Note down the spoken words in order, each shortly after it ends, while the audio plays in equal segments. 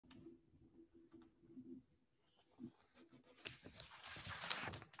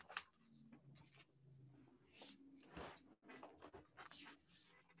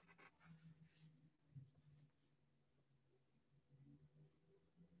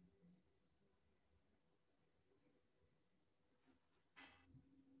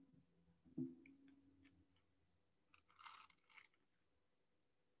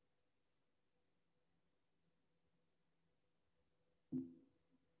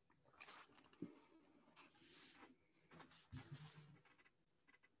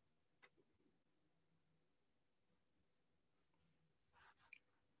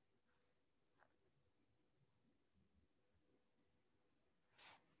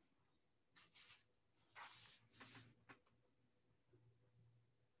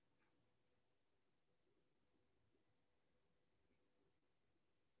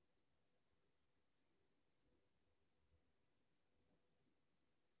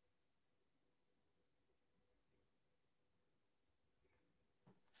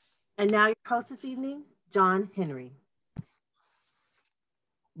And now your host this evening, John Henry.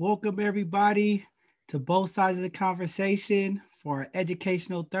 Welcome, everybody, to both sides of the conversation for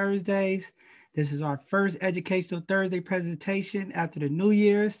Educational Thursdays. This is our first Educational Thursday presentation after the New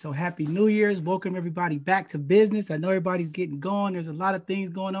Year's. So, happy New Year's. Welcome, everybody, back to business. I know everybody's getting going. There's a lot of things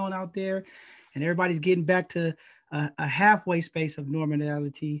going on out there, and everybody's getting back to a halfway space of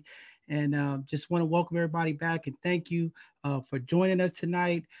normality. And just want to welcome everybody back and thank you for joining us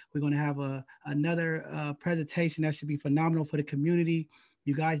tonight. We're going to have another presentation that should be phenomenal for the community.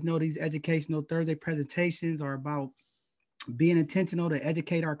 You guys know these Educational Thursday presentations are about being intentional to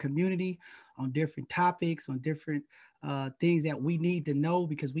educate our community on different topics, on different things that we need to know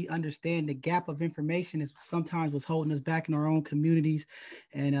because we understand the gap of information is sometimes what's holding us back in our own communities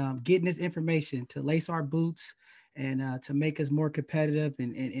and getting this information to lace our boots and to make us more competitive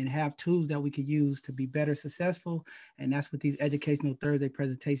and have tools that we could use to be better successful. And that's what these Educational Thursday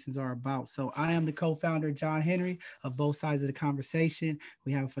presentations are about. So I am the co-founder, John Henry, of Both Sides of the Conversation.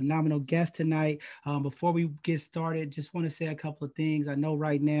 We have a phenomenal guest tonight. Before we get started, just want to say a couple of things. I know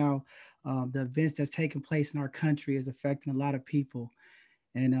right now the events that's taking place in our country is affecting a lot of people.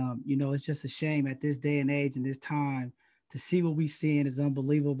 And, it's just a shame at this day and age and this time to see what we're seeing is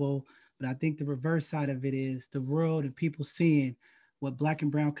unbelievable. But I think the reverse side of it is the world and people seeing what Black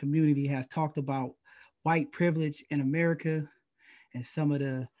and Brown community has talked about white privilege in America and some of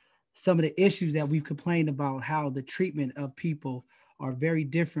the issues that we've complained about how the treatment of people are very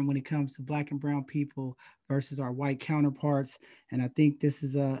different when it comes to Black and Brown people versus our white counterparts. And I think this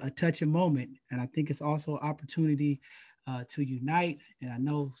is a touching moment. And I think it's also an opportunity to unite. And I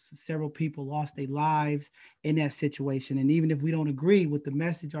know several people lost their lives in that situation. And even if we don't agree with the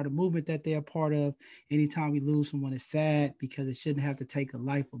message or the movement that they're a part of, anytime we lose someone, it's sad because it shouldn't have to take a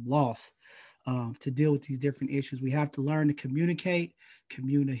life of loss to deal with these different issues. We have to learn to communicate,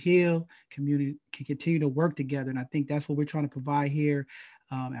 community heal, community can continue to work together. And I think that's what we're trying to provide here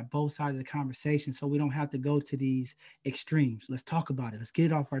at both sides of the conversation. So we don't have to go to these extremes. Let's talk about it. Let's get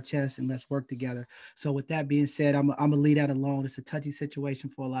it off our chest and let's work together. So with that being said, I'm going to leave that alone. It's a touchy situation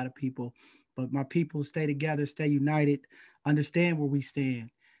for a lot of people, but my people stay together, stay united, understand where we stand.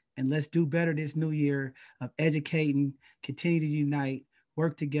 And let's do better this new year of educating, continue to unite,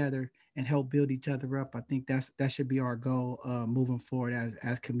 work together, and help build each other up. I think that should be our goal moving forward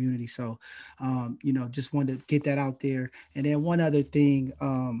as community. So, just wanted to get that out there. And then one other thing,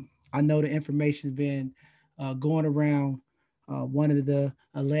 I know the information's been going around. One of the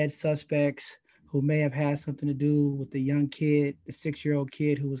alleged suspects who may have had something to do with the young kid, the 6-year-old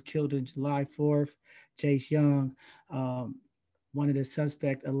kid who was killed on July 4th, Chase Young. One of the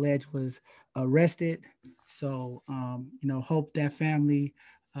suspect alleged was arrested. So, hope that family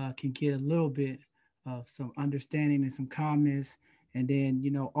can get a little bit of some understanding and some calmness. And then,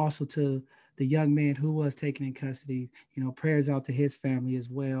 also to the young man who was taken in custody, prayers out to his family as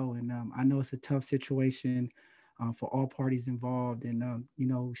well. And I know it's a tough situation for all parties involved. And,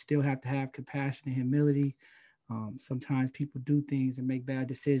 we still have to have compassion and humility. Sometimes people do things and make bad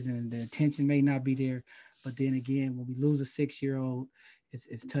decisions, and the intention may not be there. But then again, when we lose a 6-year-old,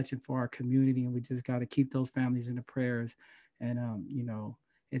 it's touching for our community, and we just got to keep those families in the prayers. And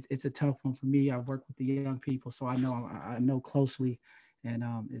it's a tough one for me. I work with the young people, so I know closely, and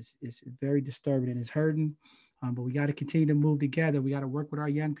it's very disturbing and it's hurting. But we got to continue to move together. We got to work with our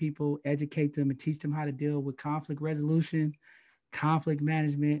young people, educate them, and teach them how to deal with conflict resolution, conflict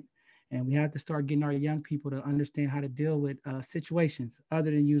management, and we have to start getting our young people to understand how to deal with situations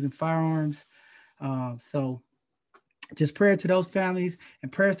other than using firearms. So just prayer to those families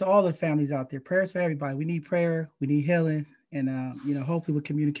and prayers to all the families out there. Prayers for everybody. We need prayer. We need healing. And, hopefully with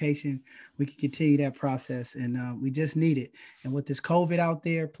communication, we can continue that process. And we just need it. And with this COVID out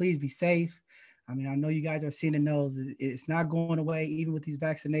there, please be safe. I mean, I know you guys are seeing the nose. It's not going away. Even with these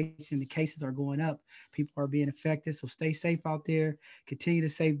vaccinations, the cases are going up. People are being affected. So stay safe out there. Continue to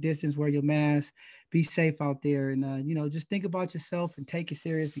safe distance. Wear your mask. Be safe out there. And, just think about yourself and take it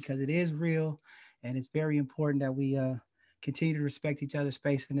serious because it is real. And it's very important that we continue to respect each other's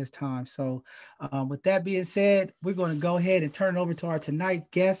space in this time. So, with that being said, we're going to go ahead and turn it over to our tonight's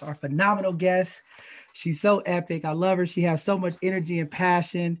guest, our phenomenal guest. She's so epic. I love her. She has so much energy and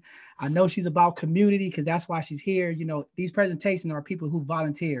passion. I know she's about community because that's why she's here. These presentations are people who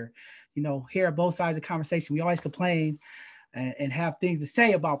volunteer. Here at both sides of the conversation, we always complain and have things to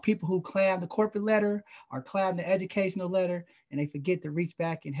say about people who clam the corporate ladder or climb the educational ladder, and they forget to reach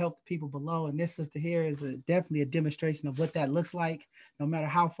back and help the people below. And this sister here is definitely a demonstration of what that looks like. No matter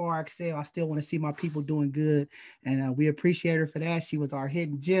how far I excel, I still want to see my people doing good. And we appreciate her for that. She was our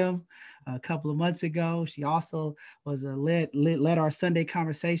hidden gem a couple of months ago. She also was led our Sunday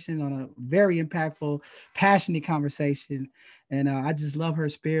conversation on a very impactful, passionate conversation. And I just love her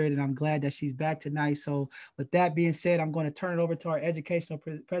spirit, and I'm glad that she's back tonight. So with that being said, I'm going to turn it over to our educational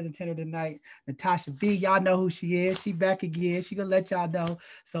presenter tonight, Natasha V. Y'all know who she is. She back again. She going to let y'all know.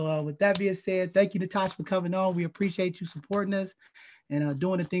 So with that being said, thank you, Natasha, for coming on. We appreciate you supporting us and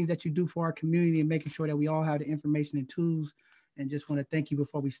doing the things that you do for our community and making sure that we all have the information and tools. And just want to thank you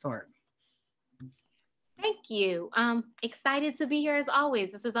before we start. Thank you. Excited to be here as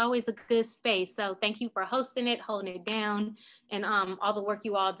always. This is always a good space. So thank you for hosting it, holding it down, and all the work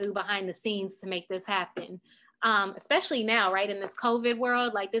you all do behind the scenes to make this happen. Especially now, right, in this COVID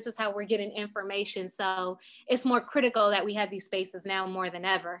world, like this is how we're getting information. So it's more critical that we have these spaces now more than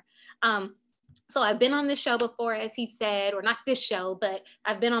ever. So I've been on this show before, as he said, or not this show, but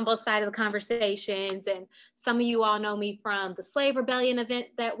I've been on both sides of the conversations. And some of you all know me from the Slave Rebellion event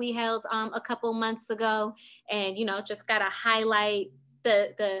that we held a couple months ago. And, you know, just got to highlight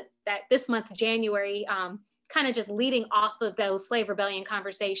that this month, January, kind of just leading off of those Slave Rebellion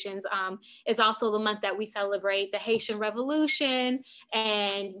conversations, is also the month that we celebrate the Haitian Revolution.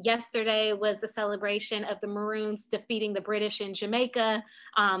 And yesterday was the celebration of the Maroons defeating the British in Jamaica.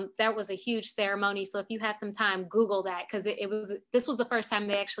 That was a huge ceremony. So if you have some time, Google that, because this was the first time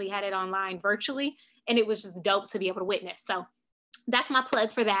they actually had it online virtually. And it was just dope to be able to witness. So that's my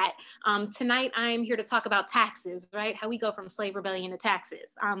plug for that. Tonight, I'm here to talk about taxes, right? How we go from slave rebellion to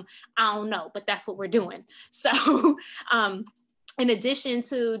taxes. I don't know, but that's what we're doing. So in addition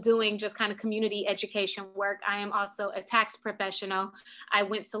to doing just kind of community education work, I am also a tax professional. I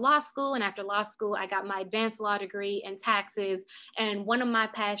went to law school, and after law school, I got my advanced law degree in taxes. And one of my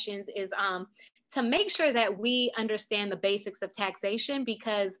passions is to make sure that we understand the basics of taxation,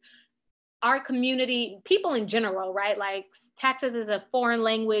 because our community, people in general, right? Like taxes is a foreign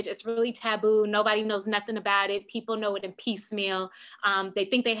language. It's really taboo. Nobody knows nothing about it. People know it in piecemeal. They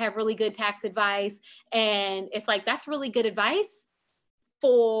think they have really good tax advice. And it's like, that's really good advice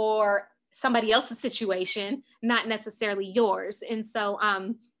for somebody else's situation, not necessarily yours. And so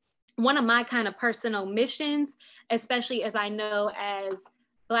one of my kind of personal missions, especially as I know as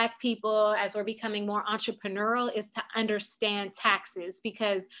Black people, as we're becoming more entrepreneurial, is to understand taxes,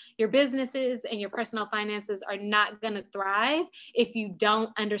 because your businesses and your personal finances are not going to thrive if you don't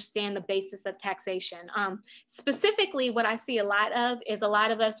understand the basis of taxation. Specifically, what I see a lot of is a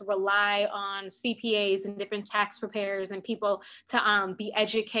lot of us rely on CPAs and different tax preparers and people to be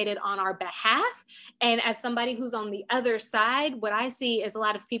educated on our behalf. And as somebody who's on the other side, what I see is a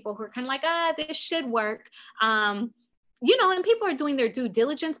lot of people who are kind of like, this should work. You know, and people are doing their due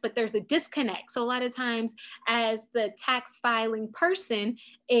diligence, but there's a disconnect. So a lot of times as the tax filing person,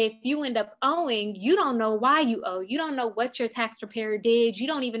 if you end up owing, you don't know why you owe. You don't know what your tax preparer did. You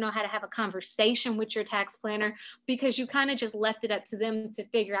don't even know how to have a conversation with your tax planner, because you kind of just left it up to them to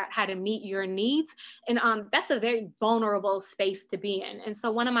figure out how to meet your needs. And that's a very vulnerable space to be in. And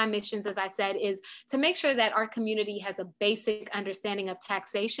so one of my missions, as I said, is to make sure that our community has a basic understanding of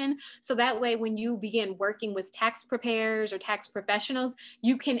taxation. So that way, when you begin working with tax preparers or tax professionals,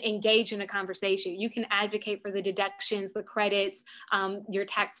 you can engage in a conversation. You can advocate for the deductions, the credits, your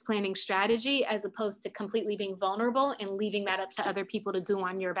tax planning strategy, as opposed to completely being vulnerable and leaving that up to other people to do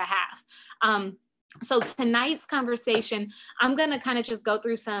on your behalf. So tonight's conversation, I'm going to kind of just go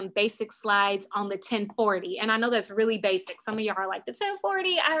through some basic slides on the 1040. And I know that's really basic. Some of y'all are like, the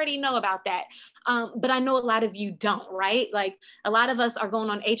 1040, I already know about that. But I know a lot of you don't, right? Like a lot of us are going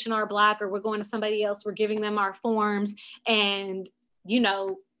on H&R Block, or we're going to somebody else, we're giving them our forms, and, you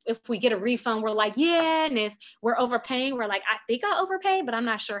know, if we get a refund, we're like, yeah. And if we're overpaying, we're like, I think I overpaid, but I'm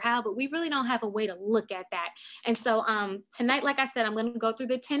not sure how, but we really don't have a way to look at that. And so tonight, like I said, I'm going to go through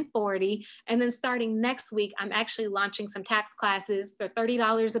the 1040. And then starting next week, I'm actually launching some tax classes. They're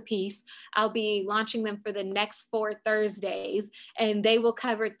 $30 a piece. I'll be launching them for the next 4 Thursdays. And they will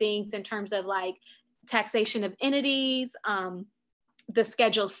cover things in terms of like taxation of entities, the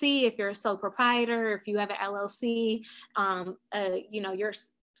Schedule C, if you're a sole proprietor, if you have an LLC, you know, your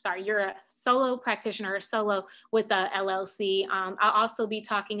you're a solo practitioner or solo with the LLC. I'll also be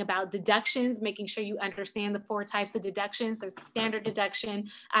talking about deductions, making sure you understand the 4 types of deductions. There's the standard deduction,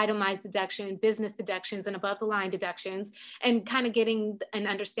 itemized deduction, business deductions, and above the line deductions, and kind of getting an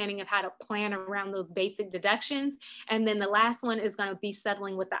understanding of how to plan around those basic deductions. And then the last one is going to be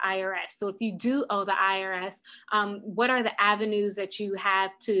settling with the IRS. So if you do owe the IRS, what are the avenues that you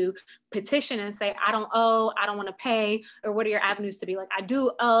have to petition and say, I don't owe, I don't want to pay, or what are your avenues to be like, I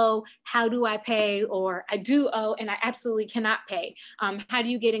do owe, how do I pay, or I do owe and I absolutely cannot pay. How do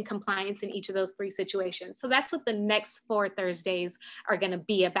you get in compliance in each of those 3 situations? So that's what the next 4 Thursdays are going to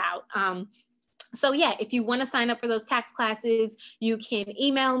be about. So yeah, if you want to sign up for those tax classes, you can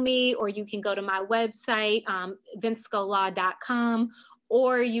email me, or you can go to my website, venskolaw.com,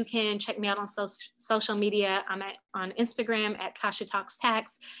 or you can check me out on social media. I'm on Instagram at Tasha Talks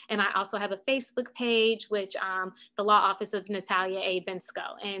Tax. And I also have a Facebook page, which the Law Office of Natalia A.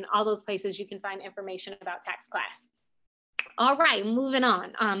 Ventsko. And all those places you can find information about tax class. All right, moving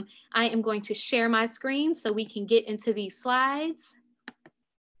on. I am going to share my screen so we can get into these slides.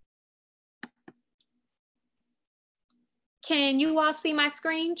 Can you all see my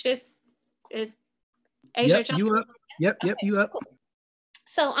screen? Just if Asia, yep, you up. Yep, okay, you up. Cool.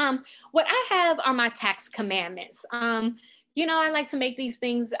 So what I have are my tax commandments. You know, I like to make these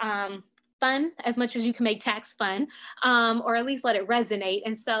things fun as much as you can make tax fun, or at least let it resonate.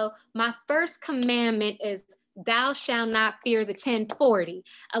 And so my first commandment is, thou shalt not fear the 1040.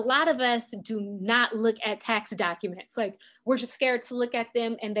 A lot of us do not look at tax documents. Like, we're just scared to look at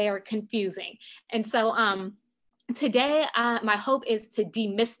them and they are confusing. And so today, my hope is to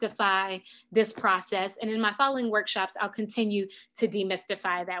demystify this process. And in my following workshops, I'll continue to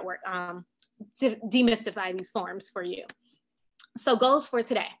demystify that work, to demystify these forms for you. So goals for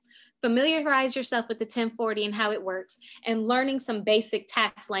today: familiarize yourself with the 1040 and how it works, and learning some basic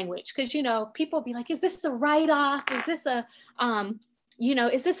tax language. Because, you know, people be like, is this a write-off? Is this a, you know,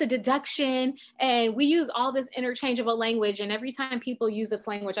 is this a deduction? And we use all this interchangeable language. And every time people use this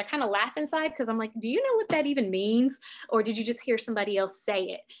language, I kind of laugh inside, because I'm like, do you know what that even means? Or did you just hear somebody else say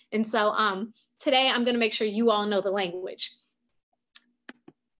it? And so today I'm going to make sure you all know the language.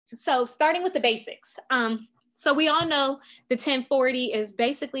 So starting with the basics. So we all know the 1040 is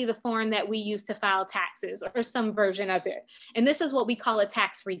basically the form that we use to file taxes, or some version of it. And this is what we call a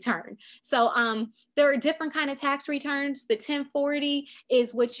tax return. So there are different kinds of tax returns. The 1040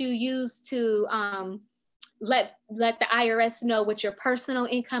 is what you use to let the IRS know what your personal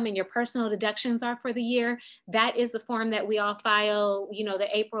income and your personal deductions are for the year. That is the form that we all file, you know,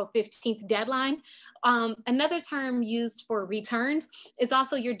 the April 15th deadline. Another term used for returns is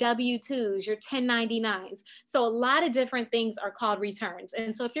also your W-2s, your 1099s. So a lot of different things are called returns.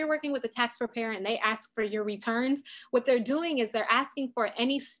 And so if you're working with a tax preparer and they ask for your returns, what they're doing is they're asking for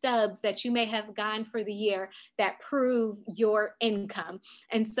any stubs that you may have gotten for the year that prove your income.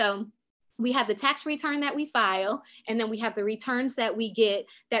 And so we have the tax return that we file, and then we have the returns that we get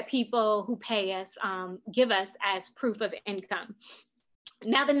that people who pay us give us as proof of income.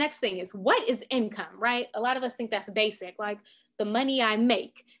 Now, the next thing is, what is income, right? A lot of us think that's basic, like the money I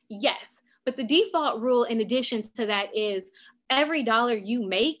make. Yes, but the default rule in addition to that is every dollar you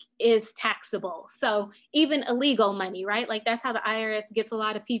make is taxable. So even illegal money, right? Like, that's how the IRS gets a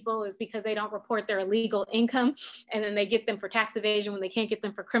lot of people, is because they don't report their illegal income, and then they get them for tax evasion when they can't get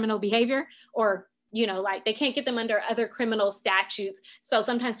them for criminal behavior, or, you know, like they can't get them under other criminal statutes. So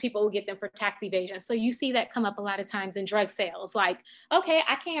sometimes people will get them for tax evasion. So you see that come up a lot of times in drug sales. Like, okay,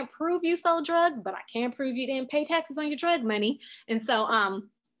 I can't prove you sold drugs, but I can prove you didn't pay taxes on your drug money. And so,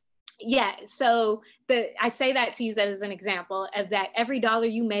 yeah, so I say that to use that as an example of that every dollar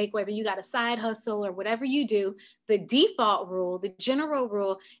you make, whether you got a side hustle or whatever you do, the default rule, the general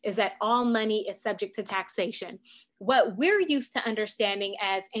rule is that all money is subject to taxation. What we're used to understanding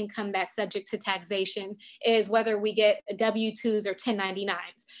as income that's subject to taxation is whether we get W-2s or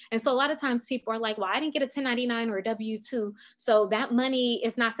 1099s. And so a lot of times people are like, well, I didn't get a 1099 or a W-2, so that money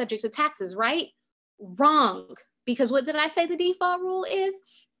is not subject to taxes, right? Wrong. Because what did I say the default rule is?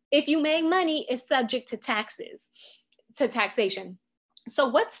 If you make money, it's subject to taxes, to taxation. So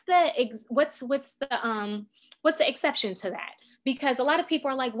what's the exception to that? Because a lot of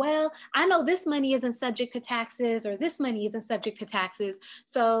people are like, well, I know this money isn't subject to taxes, or this money isn't subject to taxes.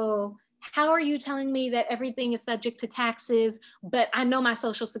 So how are you telling me that everything is subject to taxes, but I know my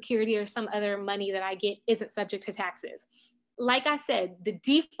Social Security or some other money that I get isn't subject to taxes? like I said, the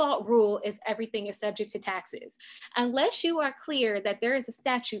default rule is everything is subject to taxes. Unless you are clear that there is a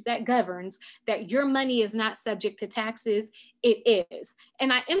statute that governs that your money is not subject to taxes, it is.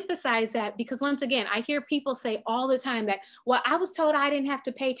 And I emphasize that because once again, I hear people say all the time that, well, I was told I didn't have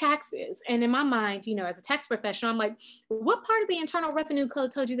to pay taxes. And in my mind, you know, as a tax professional, I'm like, what part of the Internal Revenue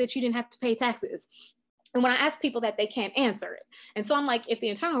Code told you that you didn't have to pay taxes? And when I ask people that, they can't answer it. And so I'm like, if the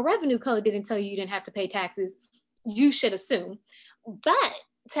Internal Revenue Code didn't tell you didn't have to pay taxes, you should assume. But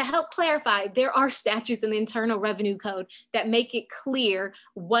to help clarify, there are statutes in the Internal Revenue Code that make it clear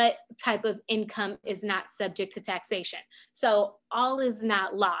what type of income is not subject to taxation. So all is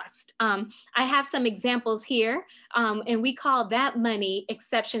not lost. I have some examples here, and we call that money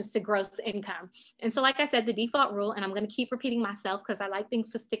exceptions to gross income. And so like I said, the default rule, and I'm going to keep repeating myself because I like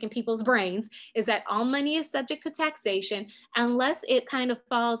things to stick in people's brains, is that all money is subject to taxation unless it kind of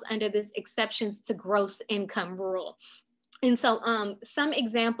falls under this exceptions to gross income rule. And so some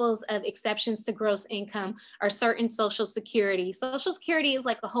examples of exceptions to gross income are certain Social Security. Social Security is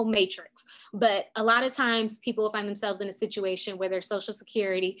like a whole matrix, but a lot of times people will find themselves in a situation where their Social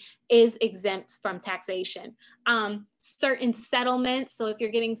Security is exempt from taxation. Certain settlements, so if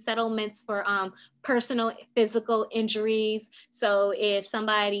you're getting settlements for personal physical injuries, so if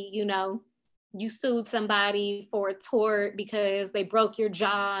somebody, you know, you sued somebody for a tort because they broke your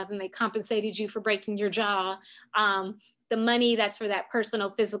jaw and they compensated you for breaking your jaw, the money that's for that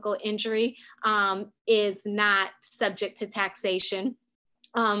personal physical injury is not subject to taxation.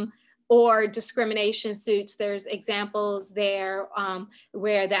 Or discrimination suits, there's examples there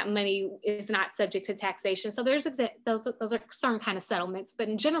where that money is not subject to taxation. So those are certain kind of settlements, but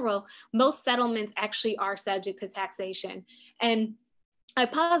in general, most settlements actually are subject to taxation. And I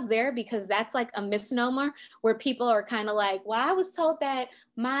pause there because that's like a misnomer where people are kind of like, well, I was told that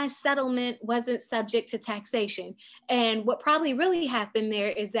my settlement wasn't subject to taxation. And what probably really happened there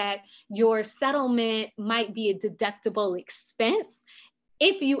is that your settlement might be a deductible expense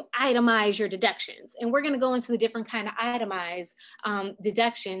if you itemize your deductions. And we're going to go into the different kind of itemized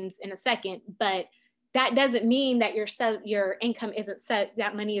deductions in a second, but that doesn't mean that your income isn't set,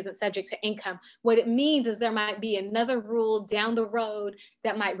 that money isn't subject to income. What it means is there might be another rule down the road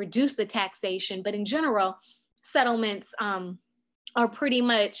that might reduce the taxation. But in general, settlements are pretty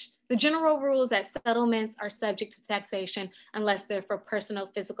much, the general rules that settlements are subject to taxation unless they're for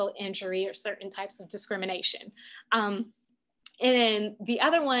personal physical injury or certain types of discrimination. And then the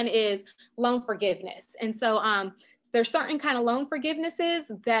other one is loan forgiveness. And so there's certain kind of loan forgivenesses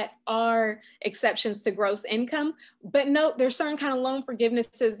that are exceptions to gross income, but no, there's certain kind of loan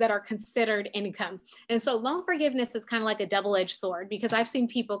forgivenesses that are considered income. And so loan forgiveness is kind of like a double-edged sword because I've seen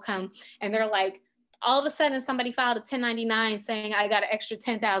people come and they're like, all of a sudden somebody filed a 1099 saying I got an extra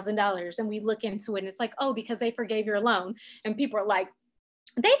 $10,000, and we look into it and it's like, oh, because they forgave your loan. And people are like,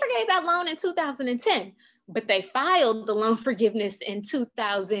 they forgave that loan in 2010. But they filed the loan forgiveness in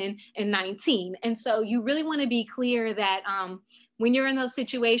 2019. And so you really want to be clear that when you're in those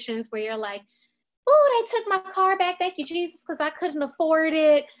situations where you're like, oh, they took my car back, thank you, Jesus, because I couldn't afford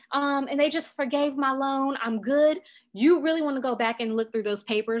it, and they just forgave my loan, I'm good. You really want to go back and look through those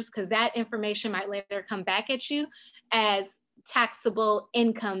papers because that information might later come back at you as taxable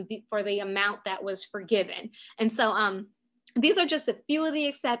income for the amount that was forgiven. And so these are just a few of the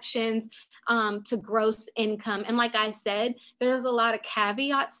exceptions to gross income. And like I said, there's a lot of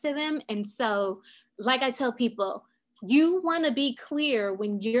caveats to them. And so, like I tell people, you want to be clear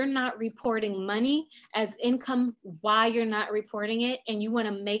when you're not reporting money as income, why you're not reporting it. And you want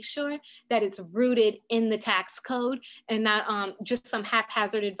to make sure that it's rooted in the tax code and not just some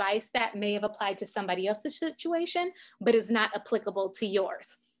haphazard advice that may have applied to somebody else's situation, but is not applicable to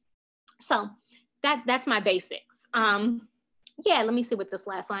yours. So that's my basics. Yeah, let me see what this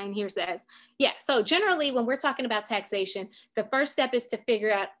last line here says. Yeah, so generally when we're talking about taxation, the first step is to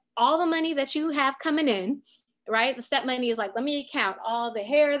figure out all the money that you have coming in, right? The step money is like, let me count all the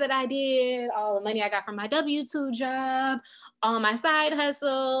hair that I did, all the money I got from my W-2 job, all my side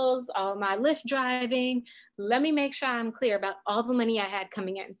hustles, all my Lyft driving. Let me make sure I'm clear about all the money I had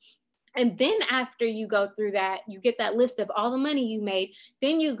coming in. And then after you go through that, you get that list of all the money you made,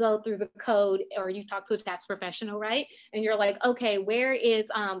 then you go through the code or you talk to a tax professional, right? And you're like, okay, where is,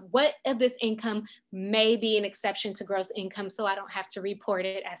 what of this income may be an exception to gross income so I don't have to report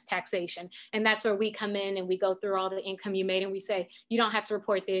it as taxation? And that's where we come in and we go through all the income you made and we say, you don't have to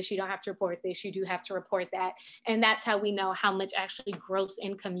report this, you don't have to report this, you do have to report that. And that's how we know how much actually gross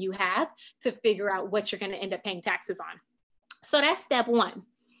income you have to figure out what you're gonna end up paying taxes on. So that's step one.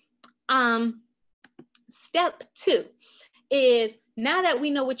 Step two is now that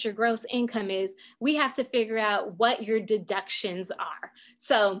we know what your gross income is, we have to figure out what your deductions are.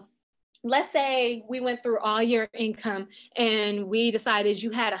 So let's say we went through all your income and we decided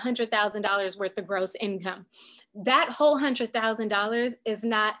you had $100,000 worth of gross income. That whole $100,000 is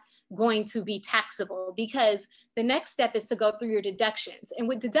not going to be taxable, because the next step is to go through your deductions. And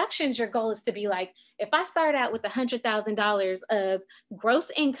with deductions, your goal is to be like, if I start out with $100,000 of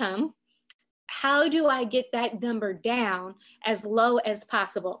gross income, how do I get that number down as low as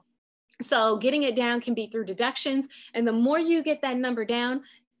possible? So getting it down can be through deductions. And the more you get that number down,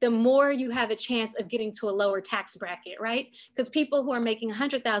 the more you have a chance of getting to a lower tax bracket, right? Because people who are making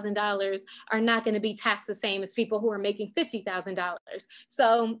 $100,000 are not going to be taxed the same as people who are making $50,000.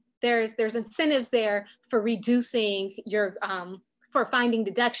 So there's incentives there for reducing your, for finding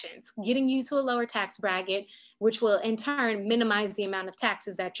deductions, getting you to a lower tax bracket, which will in turn minimize the amount of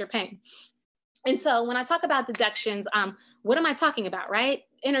taxes that you're paying. And so when I talk about deductions, what am I talking about, right?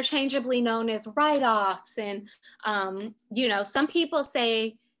 Interchangeably known as write-offs. And, you know, some people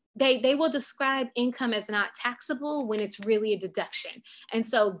say they will describe income as not taxable when it's really a deduction. And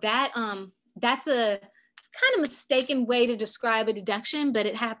so that that's a kind of mistaken way to describe a deduction, but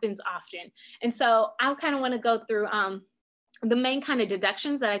it happens often. And so I kind of want to go through the main kind of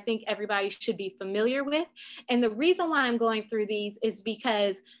deductions that I think everybody should be familiar with. And the reason why I'm going through these is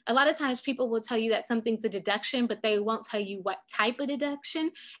because a lot of times people will tell you that something's a deduction, but they won't tell you what type of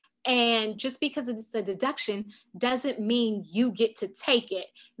deduction. And just because it's a deduction doesn't mean you get to take it.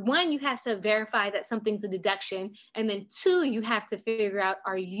 One, you have to verify that something's a deduction. And then two, you have to figure out,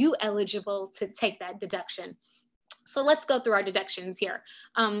 are you eligible to take that deduction? So let's go through our deductions here.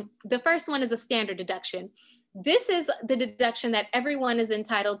 The first one is a standard deduction. This is the deduction that everyone is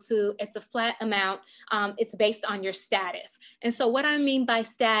entitled to. It's a flat amount. It's based on your status. And so what I mean by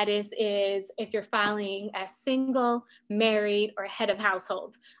status is if you're filing as single, married, or head of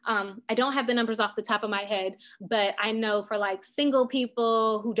household. I don't have the numbers off the top of my head, but I know for like single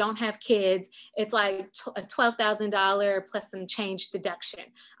people who don't have kids, it's like a $12,000 plus some change deduction.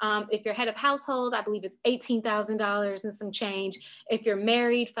 If you're head of household, I believe it's $18,000 and some change. If you're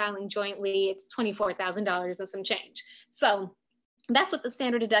married, filing jointly, it's $24,000 and some change. So that's what the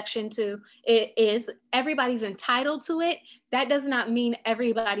standard deduction is. Everybody's entitled to it. That does not mean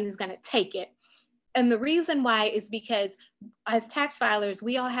everybody's going to take it. And the reason why is because as tax filers,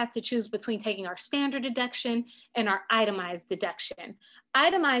 we all have to choose between taking our standard deduction and our itemized deduction.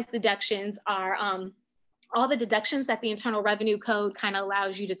 Itemized deductions are all the deductions that the Internal Revenue Code kind of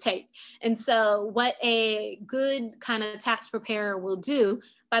allows you to take. And so what a good kind of tax preparer will do,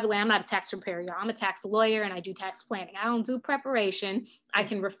 by the way, I'm not a tax preparer, y'all. I'm a tax lawyer and I do tax planning. I don't do preparation. I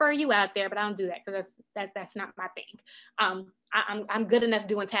can refer you out there, but I don't do that because that's not my thing. I'm good enough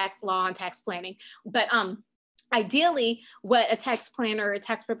doing tax law and tax planning. But ideally, what a tax planner or a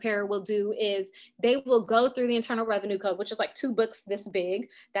tax preparer will do is they will go through the Internal Revenue Code, which is like 2 books this big.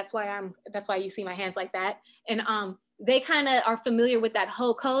 That's why you see my hands like that. And they kind of are familiar with that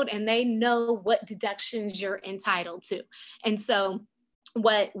whole code and they know what deductions you're entitled to. And so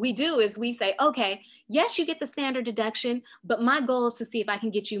what we do is we say, okay, yes, you get the standard deduction, but my goal is to see if I can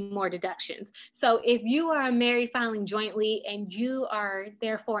get you more deductions. So if you are married filing jointly and you are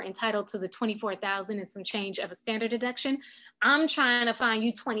therefore entitled to the $24,000 and some change of a standard deduction, I'm trying to find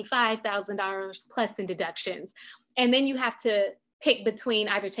you $25,000 plus in deductions. And then you have to pick between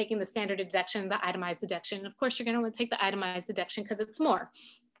either taking the standard deduction or the itemized deduction. Of course, you're going to want to take the itemized deduction because it's more.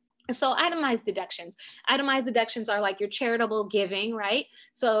 So itemized deductions. Itemized deductions are like your charitable giving, right?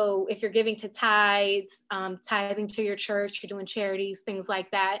 So if you're giving to tithes, tithing to your church, you're doing charities, things like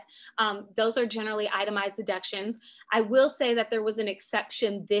that. Those are generally itemized deductions. I will say that there was an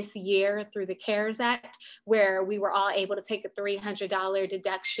exception this year through the CARES Act where we were all able to take a $300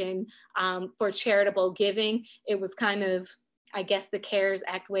 deduction for charitable giving. It was kind of, I guess, the CARES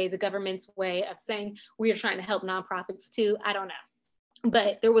Act way, the government's way of saying we are trying to help nonprofits too. I don't know.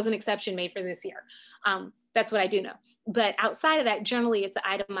 But there was an exception made for this year. That's what I do know. But outside of that, generally it's an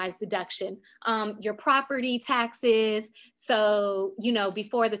itemized deduction. Your property taxes. So, you know,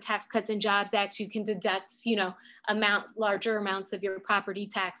 before the Tax Cuts and Jobs Act, you can deduct, you know, larger amounts of your property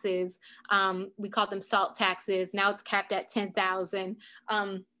taxes. We call them SALT taxes. Now it's capped at $10,000.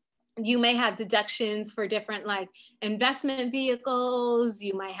 You may have deductions for different like investment vehicles.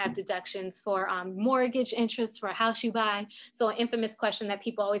 You might have deductions for mortgage interest for a house you buy. So an infamous question that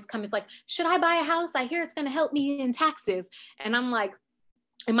people always come is like, should I buy a house? I hear it's going to help me in taxes. And I'm like,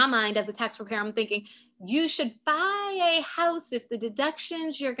 in my mind as a tax preparer, I'm thinking you should buy a house if the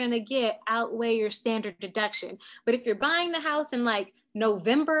deductions you're going to get outweigh your standard deduction. But if you're buying the house in like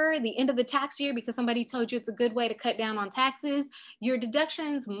November, the end of the tax year, because somebody told you it's a good way to cut down on taxes, your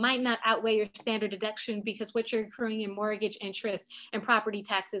deductions might not outweigh your standard deduction, because what you're accruing in mortgage interest and property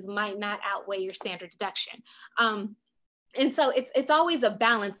taxes might not outweigh your standard deduction. And so it's always a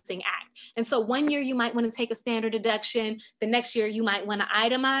balancing act. And so one year you might want to take a standard deduction, the next year you might want to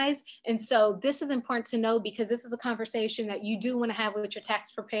itemize. And so this is important to know, because this is a conversation that you do want to have with your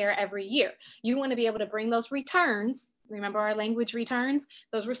tax preparer every year. You want to be able to bring those returns. Remember our language returns,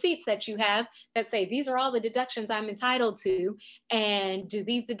 those receipts that you have that say, these are all the deductions I'm entitled to. And do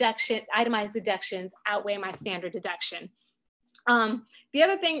these itemized deductions outweigh my standard deduction? The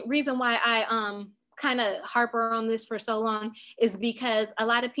other reason why I, kind of harper on this for so long is because a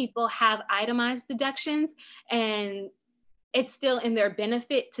lot of people have itemized deductions and it's still in their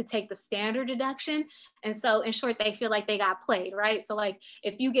benefit to take the standard deduction. And so in short, they feel like they got played, right? So like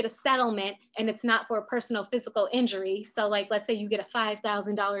if you get a settlement and it's not for a personal physical injury, so like let's say you get a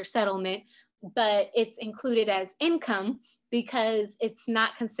 $5,000 settlement, but it's included as income because it's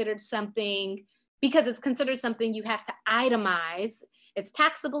not considered something, because it's considered something you have to itemize. It's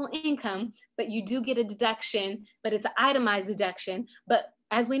taxable income, but you do get a deduction, but it's an itemized deduction. But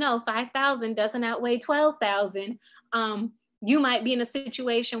as we know, 5,000 doesn't outweigh 12,000. You might be in a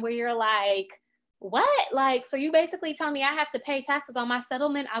situation where you're like, what? Like, so you basically tell me I have to pay taxes on my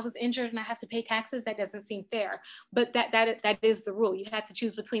settlement. I was injured and I have to pay taxes. That doesn't seem fair, but that is the rule. You have to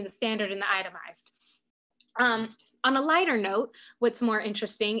choose between the standard and the itemized. On a lighter note, what's more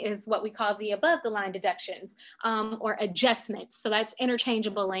interesting is what we call the above the line deductions or adjustments. So that's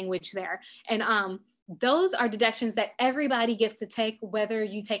interchangeable language there. And those are deductions that everybody gets to take, whether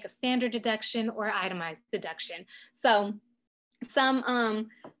you take a standard deduction or itemized deduction. So some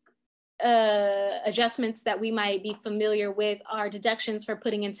adjustments that we might be familiar with are deductions for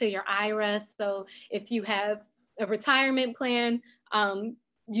putting into your IRA. So if you have a retirement plan,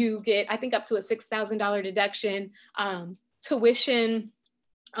 you get, I think, up to a $6,000 deduction. Tuition,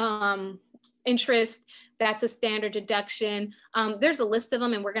 interest, that's a standard deduction. There's a list of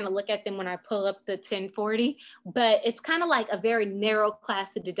them and we're gonna look at them when I pull up the 1040, but it's kind of like a very narrow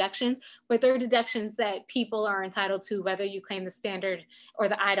class of deductions, but they're deductions that people are entitled to, whether you claim the standard or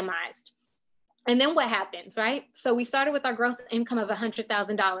the itemized. And then what happens, right? So we started with our gross income of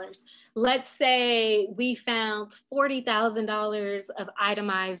 $100,000. Let's say we found $40,000 of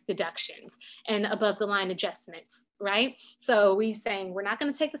itemized deductions and above the line adjustments, right? So we saying we're not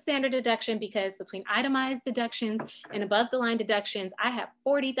going to take the standard deduction because between itemized deductions and above the line deductions, I have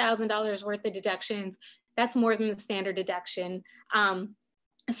 $40,000 worth of deductions. That's more than the standard deduction.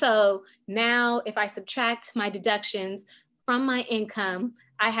 So now if I subtract my deductions from my income,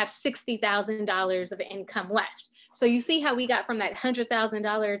 I have $60,000 of income left. So you see how we got from that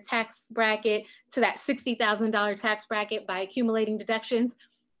 $100,000 tax bracket to that $60,000 tax bracket by accumulating deductions.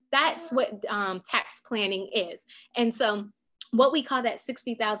 That's what tax planning is. And so what we call that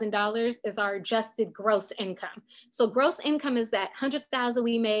 $60,000 is our adjusted gross income. So gross income is that $100,000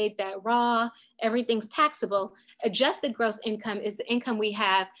 we made, that raw, everything's taxable. Adjusted gross income is the income we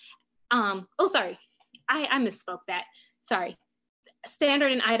have. I misspoke that. Sorry.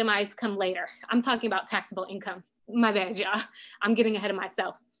 Standard and itemized come later. I'm talking about taxable income. My bad, y'all. I'm getting ahead of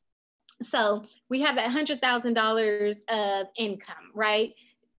myself. So we have that $100,000 of income, right?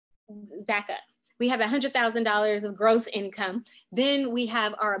 Back up. We have $100,000 of gross income. Then we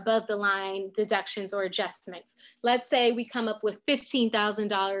have our above the line deductions or adjustments. Let's say we come up with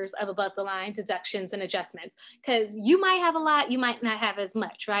 $15,000 of above the line deductions and adjustments, because you might have a lot, you might not have as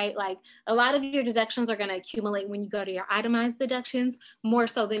much, right? Like a lot of your deductions are going to accumulate when you go to your itemized deductions, more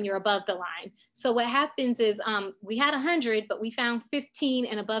so than your above the line. So what happens is we had 100, but we found 15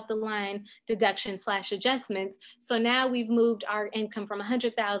 and above the line deductions / adjustments. So now we've moved our income from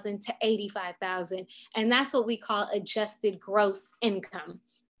 100,000 to 85,000. And that's what we call adjusted gross income.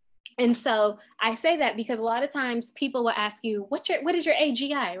 And so I say that because a lot of times people will ask you, what is your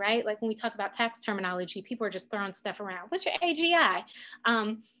AGI, right? Like when we talk about tax terminology, people are just throwing stuff around. What's your AGI?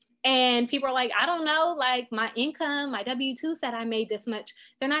 And people are like, I don't know, like my income, my W-2 said I made this much.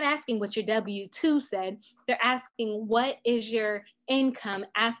 They're not asking what your W-2 said. They're asking what is your income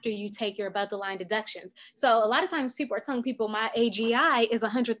after you take your above the line deductions. So a lot of times people are telling people my AGI is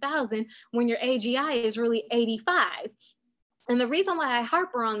 100,000 when your AGI is really 85. And the reason why I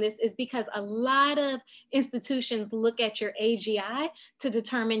harper on this is because a lot of institutions look at your AGI to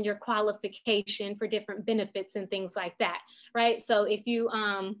determine your qualification for different benefits and things like that, right? So if you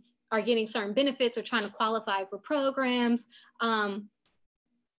are getting certain benefits or trying to qualify for programs,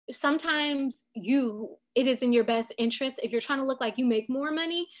 sometimes it is in your best interest. If you're trying to look like you make more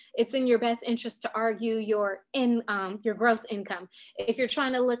money, it's in your best interest to argue your gross income. If you're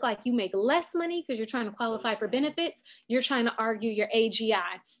trying to look like you make less money because you're trying to qualify for benefits, you're trying to argue your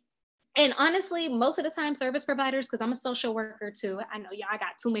AGI. And honestly, most of the time, service providers, because I'm a social worker too. I know, yeah, I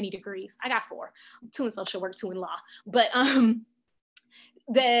got too many degrees. I got 4, 2 in social work, 2 in law. But a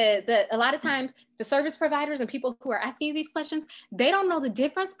lot of times the service providers and people who are asking you these questions, they don't know the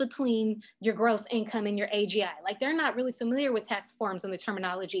difference between your gross income and your AGI. Like, they're not really familiar with tax forms and the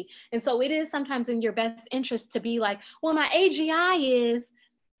terminology. And so it is sometimes in your best interest to be like, well, my AGI is,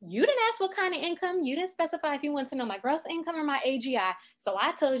 you didn't ask what kind of income, you didn't specify if you want to know my gross income or my AGI. So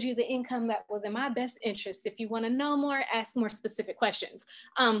I told you the income that was in my best interest. If you want to know more, ask more specific questions.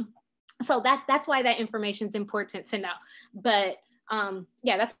 So that's why that information is important to know. But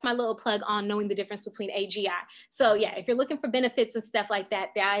yeah, that's my little plug on knowing the difference between AGI. So yeah, if you're looking for benefits and stuff like that,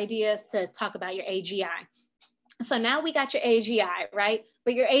 the idea is to talk about your AGI. So now we got your AGI, right?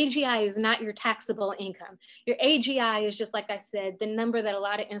 But your AGI is not your taxable income. Your AGI is, just like I said, the number that a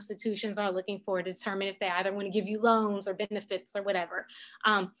lot of institutions are looking for to determine if they either want to give you loans or benefits or whatever.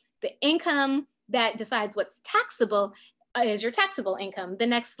 The income that decides what's taxable is your taxable income. The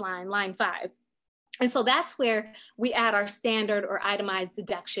next line, line 5. And so that's where we add our standard or itemized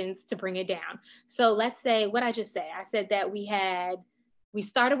deductions to bring it down. So let's say, what I just say, I said that we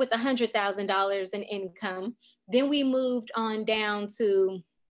started with $100,000 in income. Then we moved on down to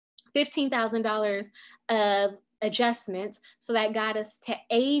 $15,000 of adjustments. So that got us to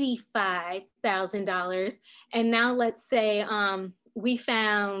 $85,000. And now let's say we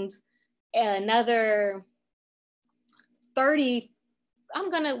found another what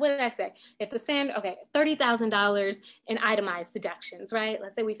did I say? If the standard, okay, $30,000 in itemized deductions, right?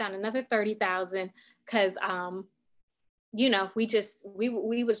 Let's say we found another 30,000 because, you know, we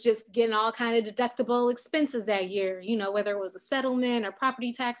was just getting all kind of deductible expenses that year, you know, whether it was a settlement or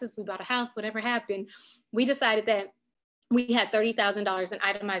property taxes, we bought a house, whatever happened, we decided that we had $30,000 in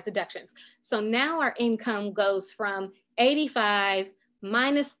itemized deductions. So now our income goes from 85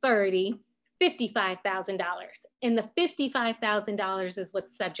 minus 30, $55,000. And the $55,000 is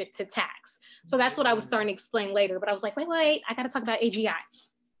what's subject to tax. So that's what I was starting to explain later, but I was like, wait, I got to talk about AGI.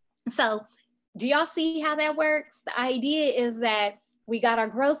 So do y'all see how that works? The idea is that we got our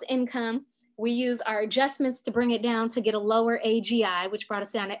gross income, we use our adjustments to bring it down to get a lower AGI, which brought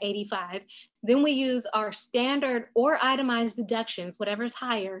us down to 85. Then we use our standard or itemized deductions, whatever's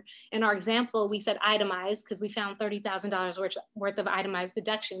higher. In our example, we said itemized because we found $30,000 worth of itemized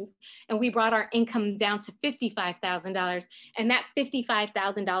deductions. And we brought our income down to $55,000. And that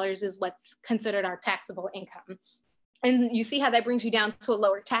 $55,000 is what's considered our taxable income. And you see how that brings you down to a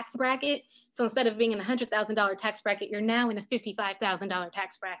lower tax bracket. So instead of being in a $100,000 tax bracket, you're now in a $55,000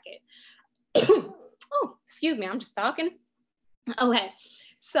 tax bracket. Oh, excuse me, I'm just talking. Okay,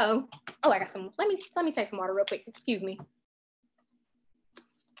 so, I got some, let me take some water real quick, excuse me.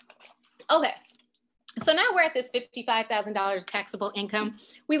 Okay, so now we're at this $55,000 taxable income.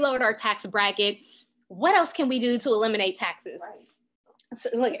 We lowered our tax bracket. What else can we do to eliminate taxes? Right. So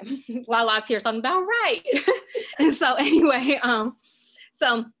look, Lala's here talking about right. And so anyway,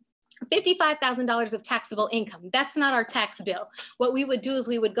 so $55,000 of taxable income. That's not our tax bill. What we would do is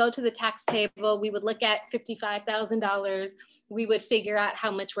we would go to the tax table. We would look at $55,000. We would figure out how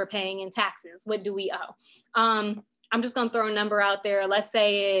much we're paying in taxes. What do we owe? I'm just going to throw a number out there. Let's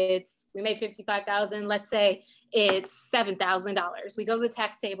say we made $55,000. Let's say it's $7,000. We go to the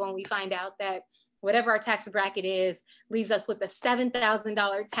tax table and we find out that whatever our tax bracket is leaves us with a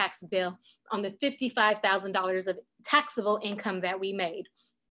 $7,000 tax bill on the $55,000 of taxable income that we made.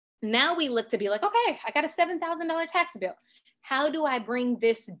 Now we look to be like, okay, I got a $7,000 tax bill. How do I bring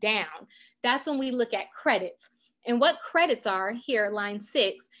this down? That's when we look at credits. And what credits are here, line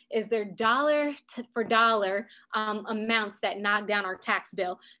 6, is their dollar for dollar amounts that knock down our tax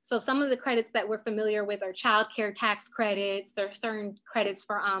bill. So some of the credits that we're familiar with are child care tax credits. There are certain credits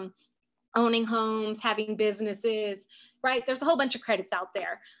for owning homes, having businesses, right? There's a whole bunch of credits out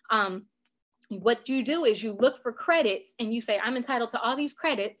there. What you do is you look for credits and you say, I'm entitled to all these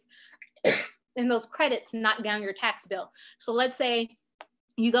credits, and those credits knock down your tax bill. So let's say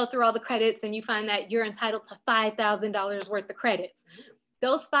you go through all the credits and you find that you're entitled to $5,000 worth of credits.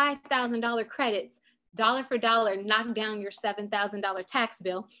 Those $5,000 credits, dollar for dollar, knock down your $7,000 tax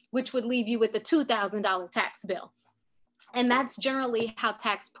bill, which would leave you with a $2,000 tax bill. And that's generally how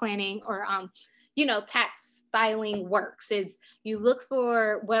tax planning or, tax filing works, is you look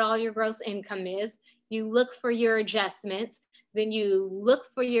for what all your gross income is, you look for your adjustments, Then you look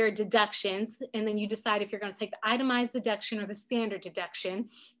for your deductions, and then you decide if you're going to take the itemized deduction or the standard deduction.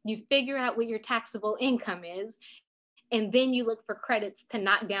 You figure out what your taxable income is, and then you look for credits to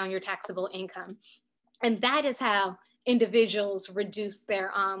knock down your taxable income. And that is how individuals reduce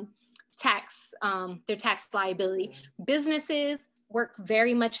their tax liability. Businesses work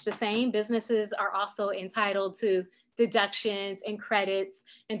very much the same. Businesses are also entitled to deductions and credits,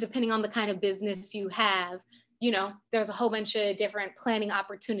 and depending on the kind of business you have, you know, there's a whole bunch of different planning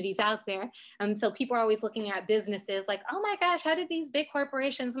opportunities out there. And so people are always looking at businesses like, oh my gosh, how did these big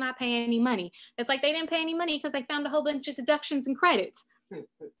corporations not pay any money? It's like they didn't pay any money because they found a whole bunch of deductions and credits.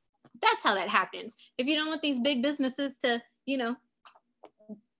 That's how that happens. If you don't want these big businesses to, you know,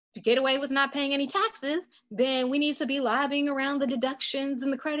 to get away with not paying any taxes, then we need to be lobbying around the deductions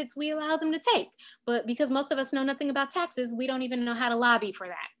and the credits we allow them to take. But because most of us know nothing about taxes, we don't even know how to lobby for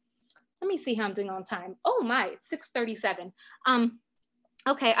that. Let me see how I'm doing on time. Oh my, it's 6:37.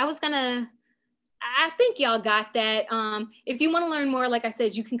 Okay, I think y'all got that. If you want to learn more, like I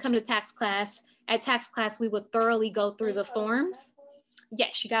said, you can come to tax class. At tax class, we will thoroughly go through the forms.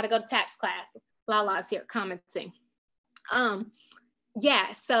 Yes, you got to go to tax class. Lala's here commenting.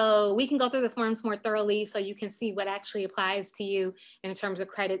 Yeah, so we can go through the forms more thoroughly so you can see what actually applies to you in terms of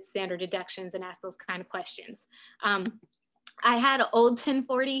credit, standard deductions, and ask those kind of questions. I had an old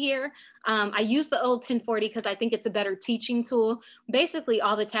 1040 here. I use the old 1040 because I think it's a better teaching tool. Basically,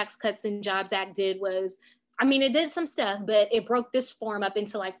 all the Tax Cuts and Jobs Act did was, I mean, it did some stuff, but it broke this form up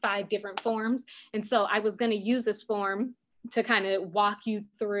into like 5 different forms. And so I was going to use this form to kind of walk you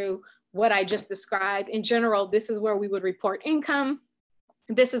through what I just described. In general, this is where we would report income.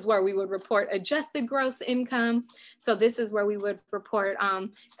 This is where we would report adjusted gross income. So this is where we would report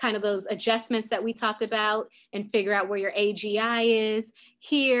kind of those adjustments that we talked about and figure out where your AGI is.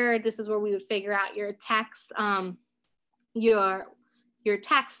 Here, this is where we would figure out your tax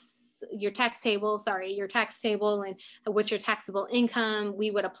table and what's your taxable income.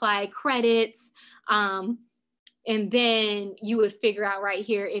 We would apply credits. And then you would figure out right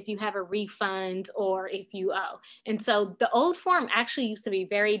here if you have a refund or if you owe. And so the old form actually used to be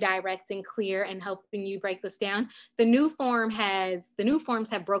very direct and clear and helping you break this down. The new forms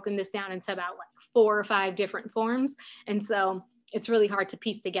have broken this down into about like 4 or 5 different forms. And so it's really hard to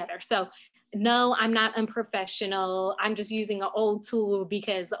piece together. So no, I'm not unprofessional. I'm just using an old tool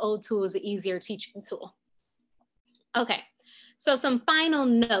because the old tool is an easier teaching tool. Okay, so some final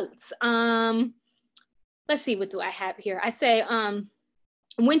notes. Let's see, what do I have here? I say,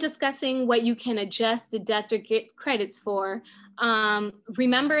 when discussing what you can adjust, deduct, or get credits for,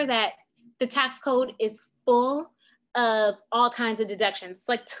 remember that the tax code is full of all kinds of deductions. It's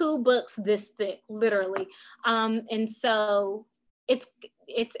like 2 books this thick, literally. And so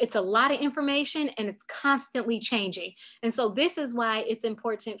it's a lot of information and it's constantly changing. And so this is why it's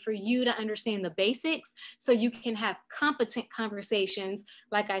important for you to understand the basics so you can have competent conversations,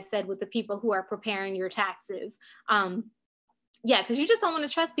 like I said, with the people who are preparing your taxes. Yeah, because you just don't want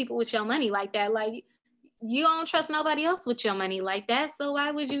to trust people with your money like that. Like, you don't trust nobody else with your money like that. So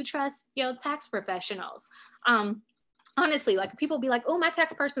why would you trust your tax professionals? Honestly, like people be like, oh, my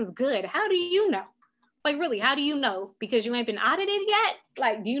tax person's good. How do you know? Like, really, how do you know? Because you ain't been audited yet?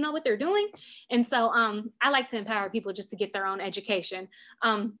 Like, do you know what they're doing? And so I like to empower people just to get their own education.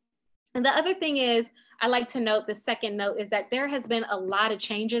 And the other thing is, I like to note, the second note is that there has been a lot of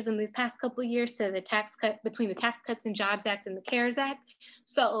changes in these past couple of years to the tax cut, between the Tax Cuts and Jobs Act and the CARES Act.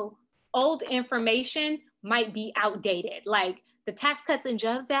 So old information might be outdated. Like the Tax Cuts and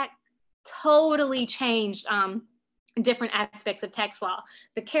Jobs Act totally changed different aspects of tax law.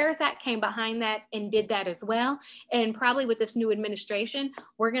 The CARES Act came behind that and did that as well. And probably with this new administration,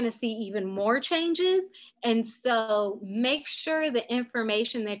 we're going to see even more changes. And so make sure the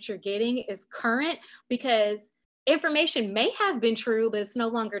information that you're getting is current, because information may have been true, but it's no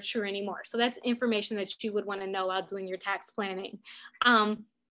longer true anymore. So that's information that you would want to know while doing your tax planning.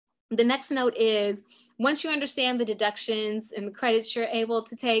 The next note is, once you understand the deductions and the credits you're able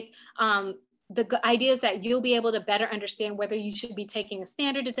to take, the idea is that you'll be able to better understand whether you should be taking a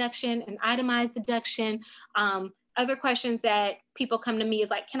standard deduction, an itemized deduction. Other questions that people come to me is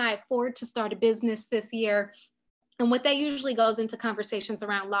like, can I afford to start a business this year? And what that usually goes into conversations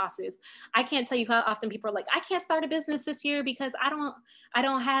around losses. I can't tell you how often people are like, I can't start a business this year because I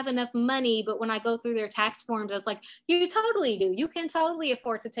don't have enough money. But when I go through their tax forms, it's like, you totally do. You can totally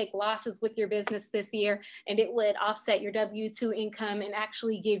afford to take losses with your business this year, and it would offset your W-2 income and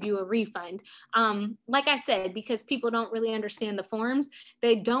actually give you a refund. Like I said, because people don't really understand the forms,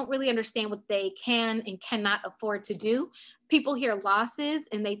 they don't really understand what they can and cannot afford to do. People hear losses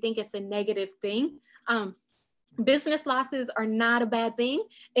and they think it's a negative thing. Business losses are not a bad thing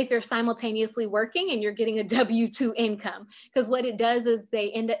if you're simultaneously working and you're getting a W-2 income, because what it does is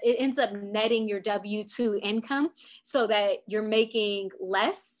it ends up netting your W-2 income so that you're making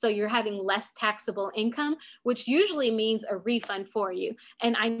less. So you're having less taxable income, which usually means a refund for you.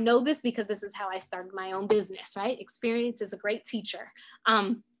 And I know this because this is how I started my own business, right? Experience is a great teacher.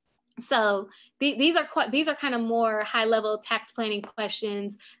 So these are kind of more high level tax planning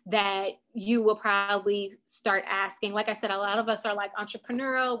questions that you will probably start asking. Like I said, a lot of us are like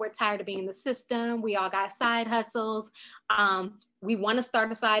entrepreneurial. We're tired of being in the system. We all got side hustles. We want to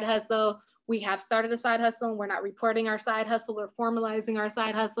start a side hustle. We have started a side hustle and we're not reporting our side hustle or formalizing our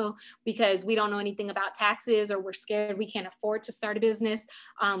side hustle because we don't know anything about taxes, or we're scared we can't afford to start a business.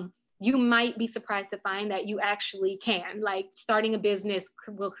 You might be surprised to find that you actually can. Like, starting a business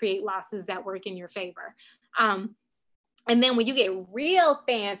will create losses that work in your favor. And then when you get real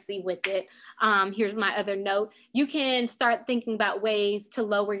fancy with it, here's my other note, you can start thinking about ways to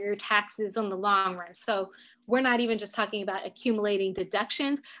lower your taxes in the long run. So we're not even just talking about accumulating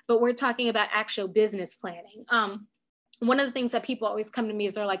deductions, but we're talking about actual business planning. One of the things that people always come to me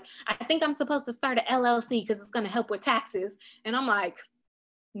is they're like, I think I'm supposed to start an LLC because it's going to help with taxes. And I'm like,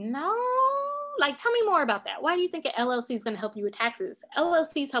 no, like, tell me more about that. Why do you think an LLC is going to help you with taxes?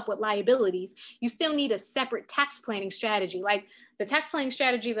 LLCs help with liabilities. You still need a separate tax planning strategy. Like, the tax planning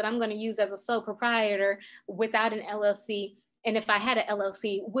strategy that I'm going to use as a sole proprietor without an LLC, and if I had an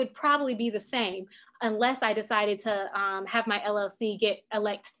LLC, would probably be the same, unless I decided to have my LLC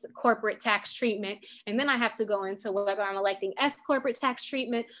elect corporate tax treatment. And then I have to go into whether I'm electing S corporate tax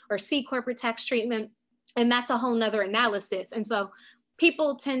treatment or C corporate tax treatment. And that's a whole nother analysis. And so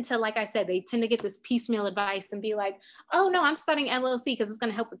people tend to, like I said, they tend to get this piecemeal advice and be like, oh no, I'm starting LLC because it's going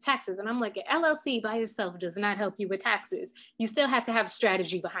to help with taxes. And I'm like, an LLC by itself does not help you with taxes. You still have to have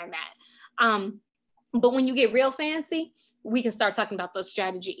strategy behind that. But when you get real fancy, we can start talking about those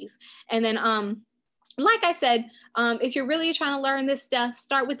strategies. And then, like I said, if you're really trying to learn this stuff,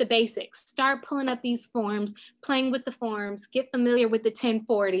 start with the basics. Start pulling up these forms, playing with the forms, get familiar with the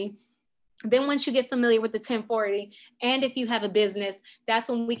 1040. Then once you get familiar with the 1040, and if you have a business, that's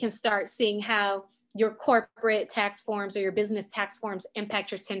when we can start seeing how your corporate tax forms or your business tax forms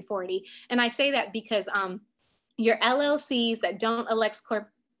impact your 1040. And I say that because your LLCs that don't elect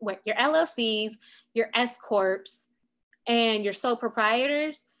your LLCs, your S corps, and your sole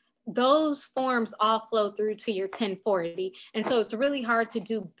proprietors, those forms all flow through to your 1040. And so it's really hard to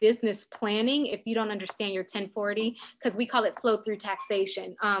do business planning if you don't understand your 1040, because we call it flow through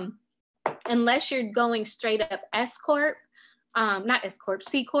taxation. Unless you're going straight up S corp, not S corp,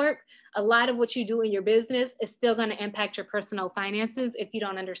 C corp, a lot of what you do in your business is still going to impact your personal finances if you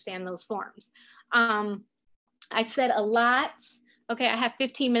don't understand those forms. I said a lot. Okay, I have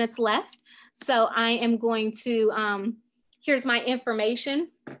 15 minutes left. So I am going to, here's my information.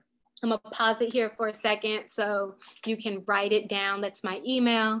 I'm gonna pause it here for a second so you can write it down. That's my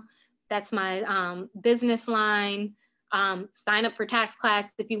email. That's my business line. Sign up for tax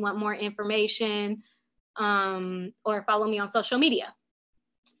class if you want more information, or follow me on social media.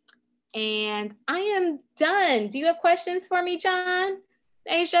 And I am done. Do you have questions for me, John?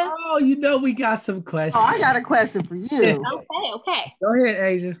 Asia? Oh, you know we got some questions. Oh, I got a question for you. Okay. Go ahead,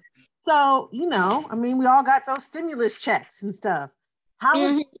 Asia. So, we all got those stimulus checks and stuff. How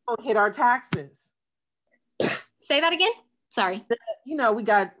is it going to hit our taxes? Say that again? Sorry. We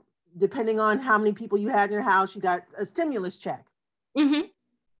got, depending on how many people you had in your house, you got a stimulus check. Mm-hmm.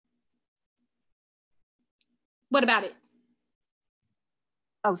 What about it?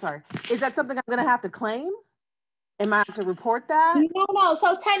 Oh, sorry. Is that something I'm going to have to claim? Am I have to report that? No.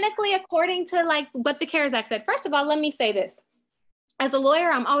 So technically, according to like what the CARES Act said, first of all, let me say this. As a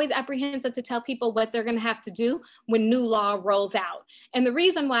lawyer, I'm always apprehensive to tell people what they're going to have to do when new law rolls out. And the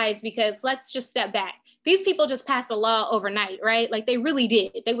reason why is because, let's just step back. These people just passed a law overnight, right? Like, they really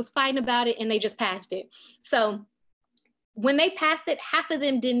did. They was fighting about it and they just passed it. So when they passed it, half of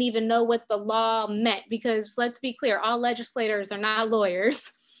them didn't even know what the law meant, because let's be clear, all legislators are not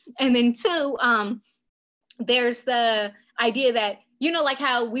lawyers. And then two, there's the idea that, like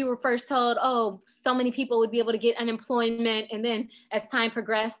how we were first told, oh, so many people would be able to get unemployment. And then as time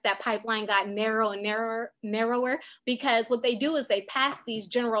progressed, that pipeline got narrower and narrower, because what they do is they pass these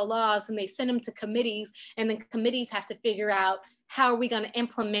general laws and they send them to committees, and then committees have to figure out, how are we going to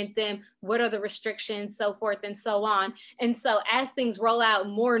implement them? What are the restrictions, so forth and so on. And so as things roll out,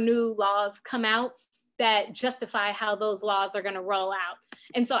 more new laws come out that justify how those laws are going to roll out.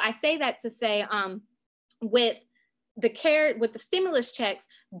 And so I say that to say, with the stimulus checks,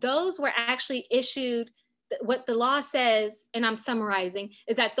 those were actually issued what the law says, and I'm summarizing,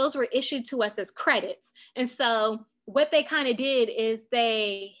 is that those were issued to us as credits. And so what they kind of did is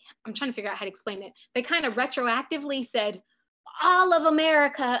I'm trying to figure out how to explain it. They kind of retroactively said, all of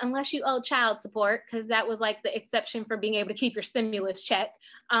America, unless you owe child support, because that was like the exception for being able to keep your stimulus check,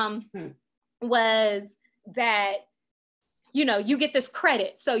 was that, you know, you get this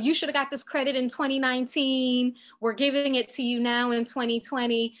credit. So you should have got this credit in 2019. We're giving it to you now in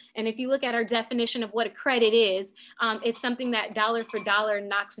 2020. And if you look at our definition of what a credit is, it's something that dollar for dollar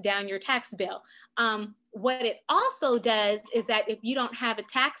knocks down your tax bill. What it also does is that if you don't have a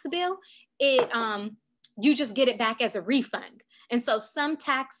tax bill, you just get it back as a refund. And so some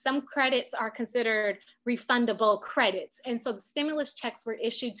credits are considered refundable credits. And so the stimulus checks were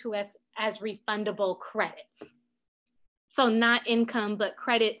issued to us as refundable credits. So not income, but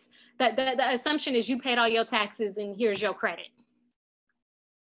credits. The assumption is you paid all your taxes and here's your credit.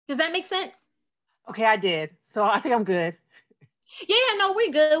 Does that make sense? Okay, I did. So I think I'm good. Yeah, no,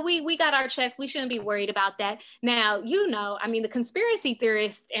 we're good. We got our checks. We shouldn't be worried about that. Now, you know, I mean, the conspiracy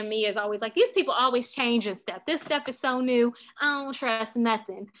theorist in me is always like, these people always changing stuff. This stuff is so new. I don't trust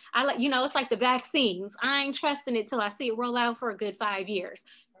nothing. You know, it's like the vaccines. I ain't trusting it till I see it roll out for a good 5 years.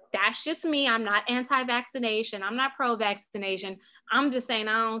 That's just me. I'm not anti-vaccination. I'm not pro-vaccination. I'm just saying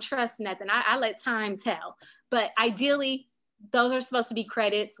I don't trust nothing. I let time tell. But ideally, those are supposed to be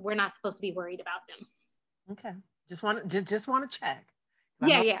credits. We're not supposed to be worried about them. Okay. Just want to check.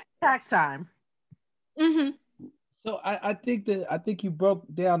 Yeah. Tax time. Mm-hmm. So I think you broke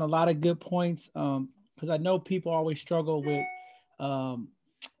down a lot of good points. Because I know people always struggle with on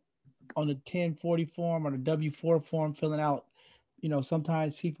the 1040 form or the W4 form filling out. You know,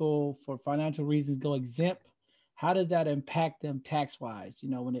 sometimes people for financial reasons go exempt. How does that impact them tax-wise? You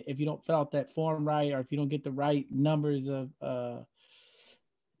know, if you don't fill out that form right, or if you don't get the right numbers of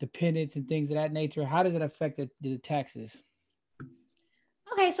dependents and things of that nature, how does it affect the taxes?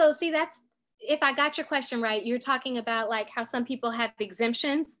 Okay, so see, if I got your question right, you're talking about like how some people have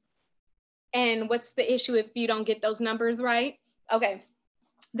exemptions and what's the issue if you don't get those numbers right? Okay.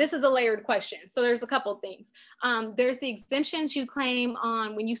 This is a layered question. So there's a couple of things. There's the exemptions you claim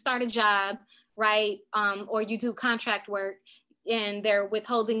on when you start a job, right? Or you do contract work and they're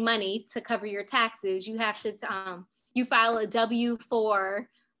withholding money to cover your taxes. You have to, you file a W-4.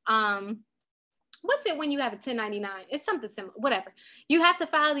 What's it when you have a 1099? It's something similar, whatever. You have to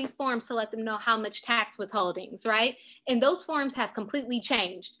file these forms to let them know how much tax withholdings, right? And those forms have completely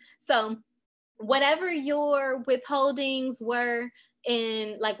changed. So whatever your withholdings were,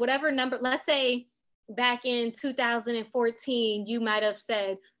 in like whatever number, let's say back in 2014, you might have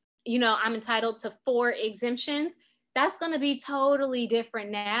said, you know, I'm entitled to 4 exemptions. That's going to be totally different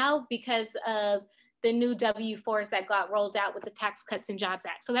now because of the new W-4s that got rolled out with the Tax Cuts and Jobs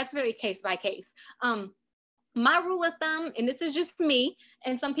Act. So that's very case by case. My rule of thumb, and this is just me,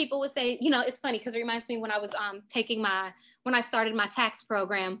 and some people would say, you know, it's funny because it reminds me when I was when I started my tax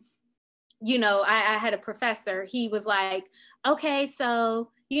program, you know, I had a professor. He was like, okay,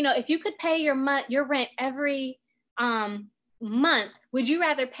 so, you know, if you could pay your rent every month, would you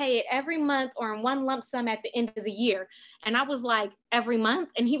rather pay it every month or in one lump sum at the end of the year? And I was like, every month?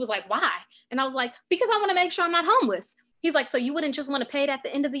 And he was like, why? And I was like, because I want to make sure I'm not homeless. He's like, so you wouldn't just want to pay it at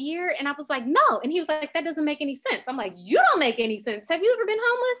the end of the year? And I was like, no. And he was like, that doesn't make any sense. I'm like, you don't make any sense. Have you ever been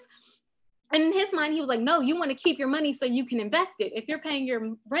homeless? And in his mind, he was like, no, you want to keep your money so you can invest it. If you're paying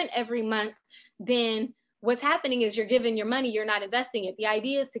your rent every month, then what's happening is you're giving your money, you're not investing it. The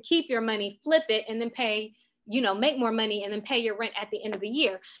idea is to keep your money, flip it, and then pay, you know, make more money and then pay your rent at the end of the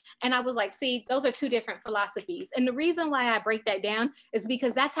year. And I was like, see, those are 2 different philosophies. And the reason why I break that down is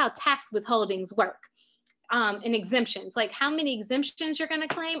because that's how tax withholdings work. And exemptions, like how many exemptions you're going to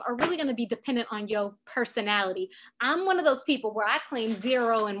claim are really going to be dependent on your personality. I'm one of those people where I claim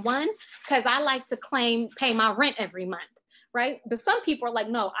 0 and 1 because I like to pay my rent every month, right? But some people are like,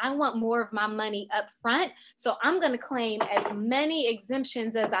 no, I want more of my money up front. So I'm going to claim as many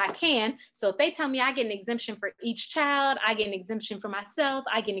exemptions as I can. So if they tell me I get an exemption for each child, I get an exemption for myself,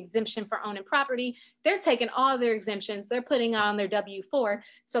 I get an exemption for owning property, they're taking all their exemptions, they're putting on their W-4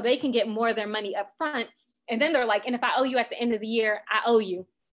 so they can get more of their money up front. And then they're like, and if I owe you at the end of the year, I owe you.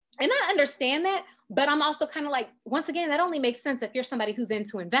 And I understand that, but I'm also kind of like, once again, that only makes sense if you're somebody who's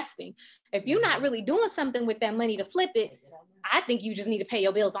into investing. If you're not really doing something with that money to flip it, I think you just need to pay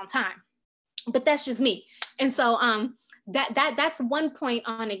your bills on time. But that's just me. And so that's one point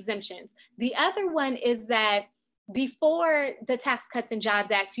on exemptions. The other one is that before the Tax Cuts and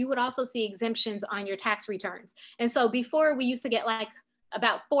Jobs Act, you would also see exemptions on your tax returns. And so before we used to get like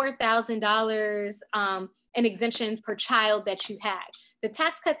about $4,000 in exemptions per child that you had. the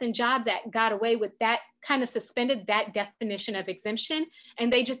Tax Cuts and Jobs Act got away with that, kind of suspended that definition of exemption,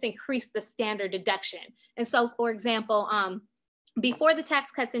 and they just increased the standard deduction. And so, for example, before the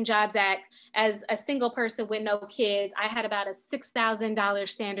Tax Cuts and Jobs Act, as a single person with no kids, I had about a $6,000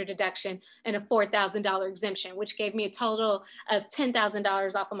 standard deduction and a $4,000 exemption, which gave me a total of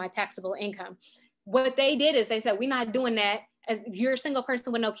 $10,000 off of my taxable income. What they did is they said, we're not doing that. As if you're a single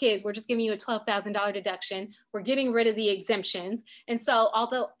person with no kids, we're just giving you a $12,000 deduction. We're getting rid of the exemptions. And so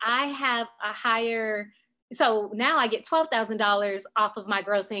although I have a higher, so now I get $12,000 off of my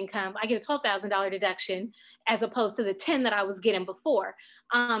gross income. I get a $12,000 deduction as opposed to the 10 that I was getting before.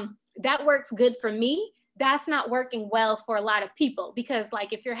 That works good for me. That's not working well for a lot of people, because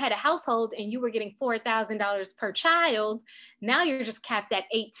like if you're head of household and you were getting $4,000 per child, now you're just capped at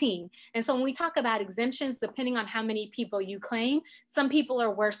 18. And so when we talk about exemptions, depending on how many people you claim, some people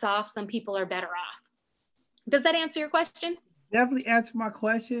are worse off, some people are better off. Does that answer your question? Definitely answer my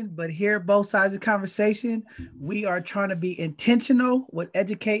question, but here, both sides of the conversation, we are trying to be intentional with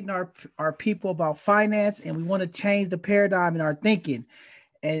educating our people about finance, and we want to change the paradigm in our thinking,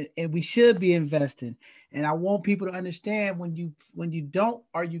 and we should be investing. And I want people to understand when you don't,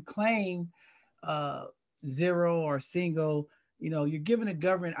 or you claim zero or single, you're giving the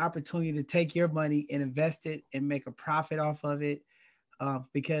government opportunity to take your money and invest it and make a profit off of it.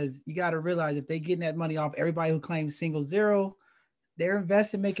 Because you got to realize if they're getting that money off everybody who claims single zero, they're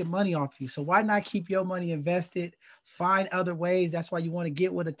investing, making money off you. So why not keep your money invested? Find other ways. That's why you want to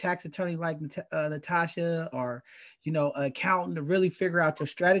get with a tax attorney like Natasha, or, an accountant, to really figure out your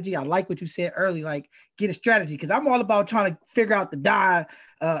strategy. I like what you said early, like get a strategy, because I'm all about trying to figure out the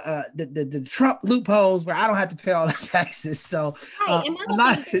Trump loopholes where I don't have to pay all the taxes. So right. And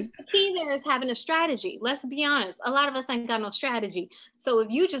the key there is having a strategy. Let's be honest. A lot of us ain't got no strategy. So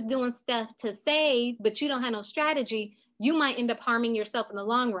if you just doing stuff to save, but you don't have no strategy, you might end up harming yourself in the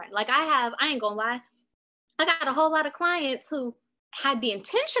long run. Like I ain't gonna lie, I got a whole lot of clients who had the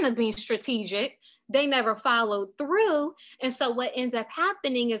intention of being strategic. They never followed through. And so what ends up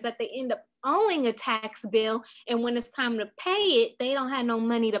happening is that they end up owing a tax bill. And when it's time to pay it, they don't have no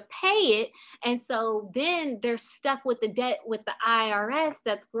money to pay it. And so then they're stuck with the debt with the IRS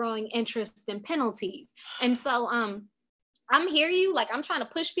that's growing interest and penalties. And so, I'm hear you, like I'm trying to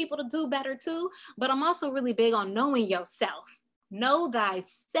push people to do better too, but I'm also really big on knowing yourself. Know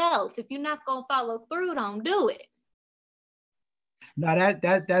thyself. If you're not gonna follow through, don't do it. No,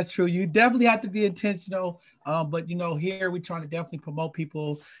 that's true. You definitely have to be intentional. But here we're trying to definitely promote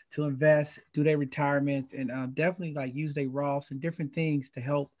people to invest, do their retirements, and definitely like use their Roths and different things to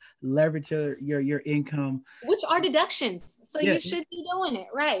help leverage your income. Which are deductions. So you should be doing it,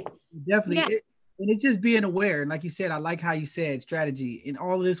 right? Definitely. Yeah. And it's just being aware. And like you said, I like how you said strategy. And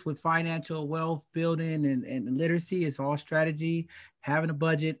all of this with financial wealth building and literacy, it's all strategy, having a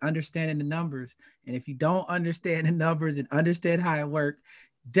budget, understanding the numbers. And if you don't understand the numbers and understand how it works,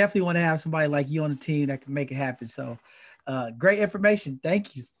 definitely want to have somebody like you on the team that can make it happen. So great information.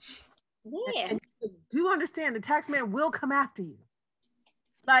 Thank you. Yeah. And do understand the tax man will come after you.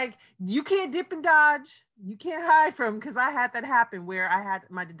 Like you can't dip and dodge. You can't hide from, because I had that happen where I had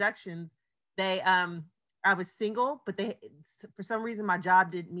my deductions. I was single, but they, for some reason, my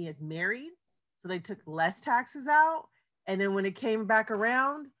job did me as married. So they took less taxes out. And then when it came back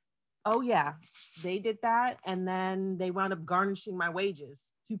around, oh yeah, they did that. And then they wound up garnishing my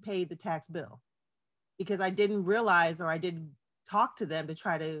wages to pay the tax bill, because I didn't realize, or I didn't talk to them to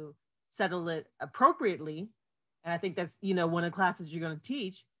try to settle it appropriately. And I think that's, one of the classes you're going to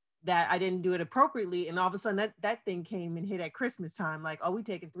teach, that I didn't do it appropriately. And all of a sudden that thing came and hit at Christmas time. Like, oh, we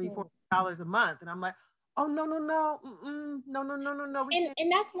taking $300-$400 a month. And I'm like, oh, no.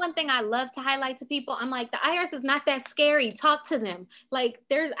 And that's one thing I love to highlight to people. I'm like, the IRS is not that scary. Talk to them. Like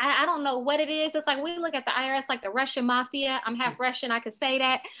I don't know what it is. It's like, we look at the IRS like the Russian mafia. I'm half Russian. I could say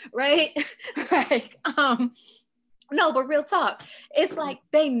that, right? Like, no, but real talk. It's like,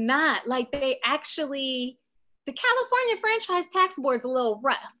 they actually, the California Franchise Tax Board's a little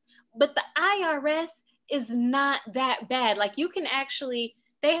rough. But the IRS is not that bad. Like you can actually,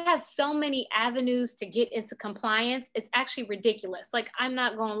 they have so many avenues to get into compliance. It's actually ridiculous. Like, I'm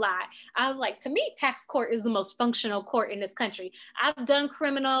not gonna lie. I was like, to me, tax court is the most functional court in this country. I've done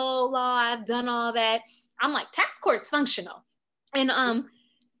criminal law, I've done all that. I'm like, tax court's functional. And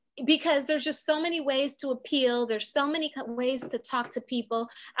because there's just so many ways to appeal. There's so many ways to talk to people.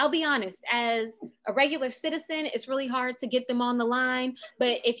 I'll be honest, as a regular citizen, it's really hard to get them on the line.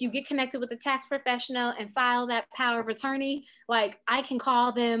 But if you get connected with a tax professional and file that power of attorney, like I can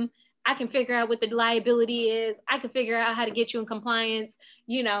call them, I can figure out what the liability is. I can figure out how to get you in compliance.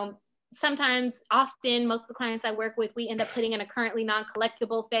 sometimes, often, most of the clients I work with, we end up putting in a currently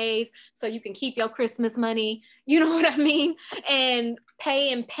non-collectible phase so you can keep your Christmas money, you know what I mean? And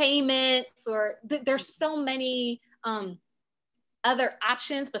pay in payments, or there's so many other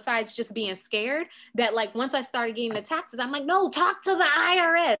options besides just being scared, that like once I started getting the taxes, I'm like, no, talk to the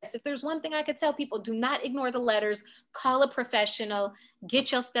IRS. If there's one thing I could tell people, do not ignore the letters, call a professional,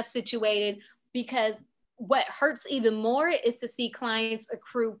 get your stuff situated, because what hurts even more is to see clients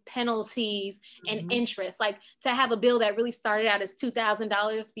accrue penalties and interest. Like to have a bill that really started out as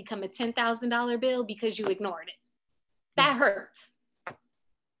 $2,000 become a $10,000 bill because you ignored it. That hurts.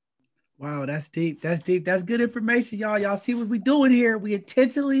 Wow, that's deep. That's deep. That's good information, y'all. Y'all see what we're doing here. We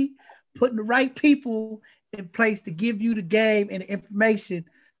intentionally putting the right people in place to give you the game and the information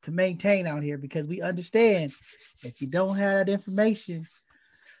to maintain out here, because we understand if you don't have that information,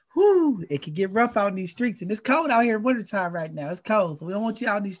 it can get rough out in these streets. And it's cold out here in wintertime right now. It's cold. So we don't want you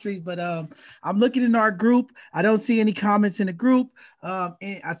out in these streets. But I'm looking in our group. I don't see any comments in the group.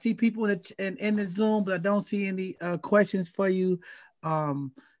 And I see people in the Zoom, but I don't see any questions for you.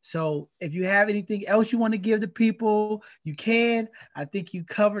 So if you have anything else you want to give to people, you can. I think you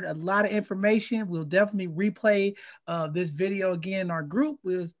covered a lot of information. We'll definitely replay this video again in our group.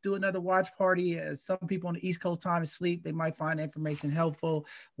 We'll do another watch party. Some people on the East Coast time is sleep. They might find the information helpful.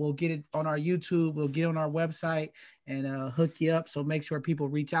 We'll get it on our YouTube. We'll get on our website and hook you up. So make sure people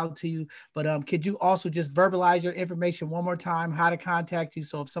reach out to you. But could you also just verbalize your information one more time, how to contact you?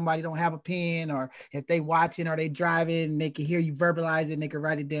 So if somebody don't have a pen, or if they watching or they driving, and they can hear you verbalize it and they can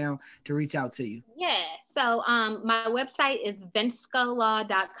write it down to reach out to you. Yeah. So my website is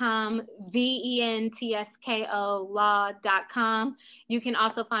venskolaw.com, VENTSKO law.com. You can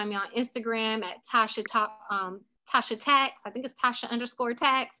also find me on Instagram at Tasha Tax. I think it's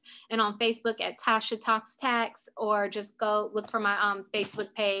Tasha_tax, and on Facebook at Tasha Talks Tax, or just go look for my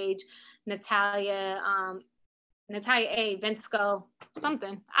Facebook page, Natalia A. Ventsko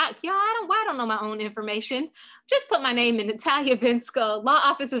something. I don't know my own information. Just put my name in, Natalia Ventsko, Law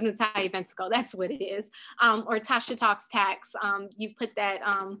Office of Natalia Ventsko. That's what it is. Or Tasha Talks Tax. You put that,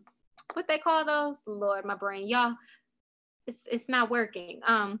 what they call those? Lord, my brain, y'all. It's not working.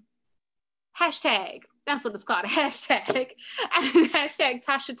 Hashtag. That's what it's called, a hashtag. Hashtag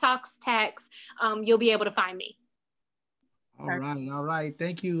Tasha Talks Tax. You'll be able to find me. All right.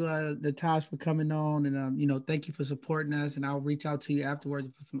 Thank you, Natasha, for coming on, and thank you for supporting us. And I'll reach out to you afterwards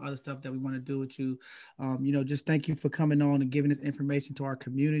for some other stuff that we want to do with you. Just thank you for coming on and giving this information to our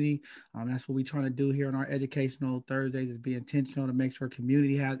community. That's what we're trying to do here on our Educational Thursdays, is be intentional to make sure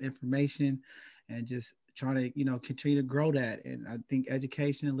community has information, and just trying to continue to grow that. And I think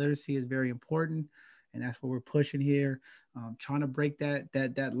education and literacy is very important. And that's what we're pushing here, trying to break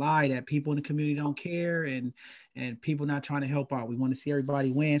that lie that people in the community don't care, and people not trying to help out. We want to see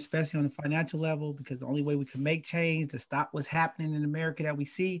everybody win, especially on the financial level, because the only way we can make change to stop what's happening in America that we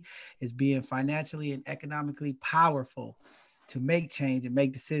see is being financially and economically powerful to make change and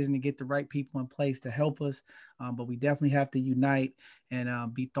make decisions and get the right people in place to help us. But we definitely have to unite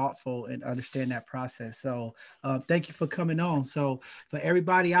and be thoughtful and understand that process. So thank you for coming on. So for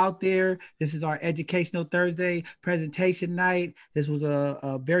everybody out there, this is our Educational Thursday presentation night. This was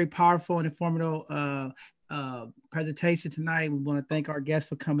a very powerful and informative presentation tonight. We want to thank our guests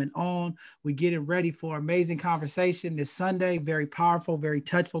for coming on. We're getting ready for amazing conversation this Sunday. Very powerful, very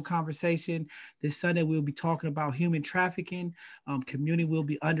touchful conversation. This Sunday, we'll be talking about human trafficking. Community will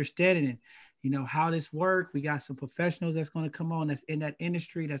be understanding it. How this works. We got some professionals that's going to come on that's in that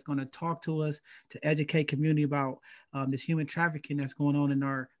industry, that's going to talk to us to educate community about this human trafficking that's going on in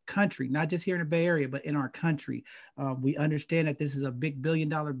our country, not just here in the Bay Area, but in our country. We understand that this is a big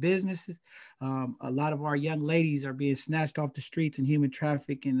billion-dollar business. A lot of our young ladies are being snatched off the streets and human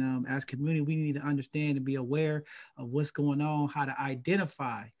traffic. And as community, we need to understand and be aware of what's going on, how to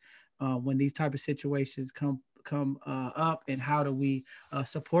identify when these type of situations come up, and how do we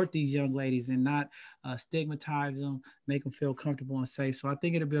support these young ladies and not stigmatize them, make them feel comfortable and safe. So I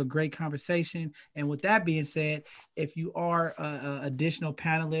think it'll be a great conversation. And with that being said, if you are a additional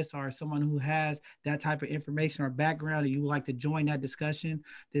panelist or someone who has that type of information or background and you would like to join that discussion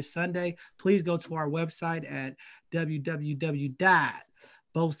this Sunday, please go to our website at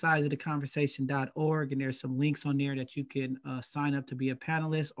www.bothsidesoftheconversation.org, and there's some links on there that you can sign up to be a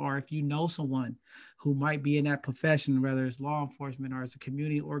panelist. Or if you know someone who might be in that profession, whether it's law enforcement or it's a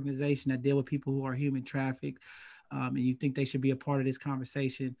community organization that deal with people who are human trafficked, and you think they should be a part of this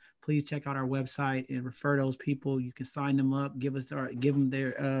conversation, please check out our website and refer those people. You can sign them up, give them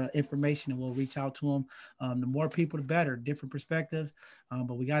their information, and we'll reach out to them. The more people, the better. Different perspectives,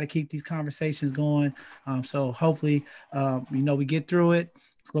 but we got to keep these conversations going. So hopefully, we get through it.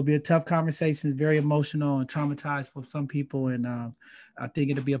 It's going to be a tough conversation. It's very emotional and traumatized for some people. And I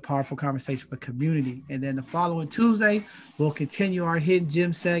think it'll be a powerful conversation for community. And then the following Tuesday, we'll continue our Hidden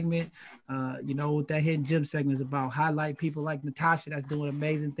Gem segment. You know what that Hidden Gem segment is about: highlight people like Natasha that's doing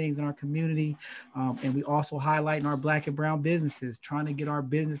amazing things in our community. And we also highlighting our Black and brown businesses, trying to get our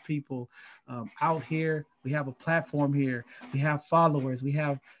business people out here. We have a platform here. We have followers. We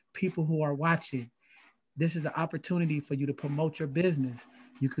have people who are watching. This is an opportunity for you to promote your business.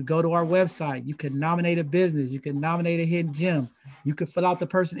 You could go to our website. You can nominate a business. You can nominate a hidden gem. You can fill out the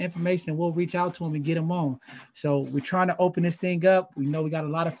person information and we'll reach out to them and get them on. So we're trying to open this thing up. We know we got a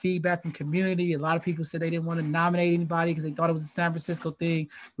lot of feedback from community. A lot of people said they didn't want to nominate anybody because they thought it was a San Francisco thing.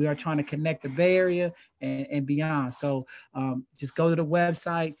 We are trying to connect the Bay Area and beyond. So just go to the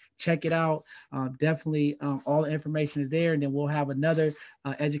website, check it out. Definitely all the information is there. And then we'll have another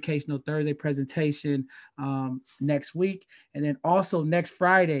Educational Thursday presentation next week. And then also next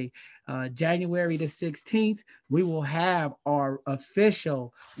Friday, January the 16th, we will have our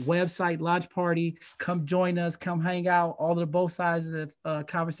official website launch party. Come join us, come hang out. All of the both sides of the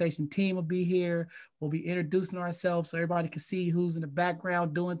conversation team will be here. We'll be introducing ourselves so everybody can see who's in the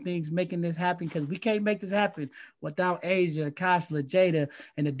background doing things, making this happen, because we can't make this happen without Asia, Kashla, Jada,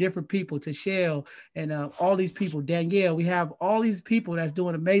 and the different people, Tashelle, and all these people, Danielle. We have all these people that's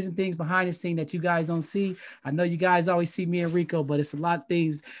doing amazing things behind the scene that you guys don't see. I know you guys always see me and Rico, but it's a lot of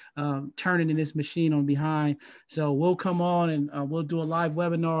things turning in this machine on behind. So we'll come on and we'll do a live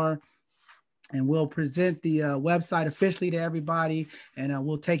webinar and we'll present the website officially to everybody. And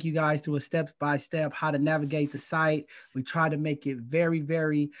we'll take you guys through a step-by-step how to navigate the site. We try to make it very,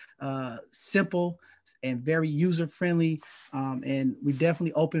 very simple and very user-friendly. And we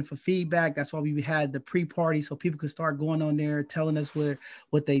definitely open for feedback. That's why we had the pre-party so people could start going on there, telling us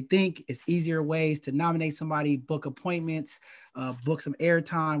what they think. It's easier ways to nominate somebody, book appointments, book some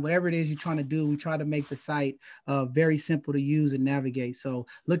airtime, whatever it is you're trying to do. We try to make the site very simple to use and navigate. So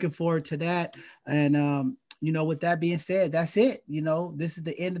looking forward to that. And, you know, with that being said, that's it. You know, this is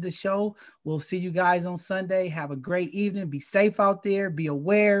the end of the show. We'll see you guys on Sunday. Have a great evening. Be safe out there. Be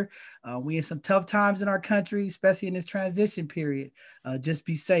aware. We in some tough times in our country, especially in this transition period. Just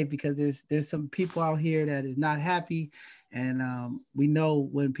be safe because there's some people out here that is not happy. And we know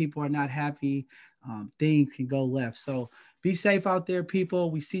when people are not happy, things can go left. So be safe out there, people.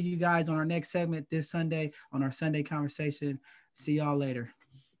 We see you guys on our next segment this Sunday on our Sunday conversation. See y'all later.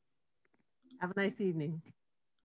 Have a nice evening.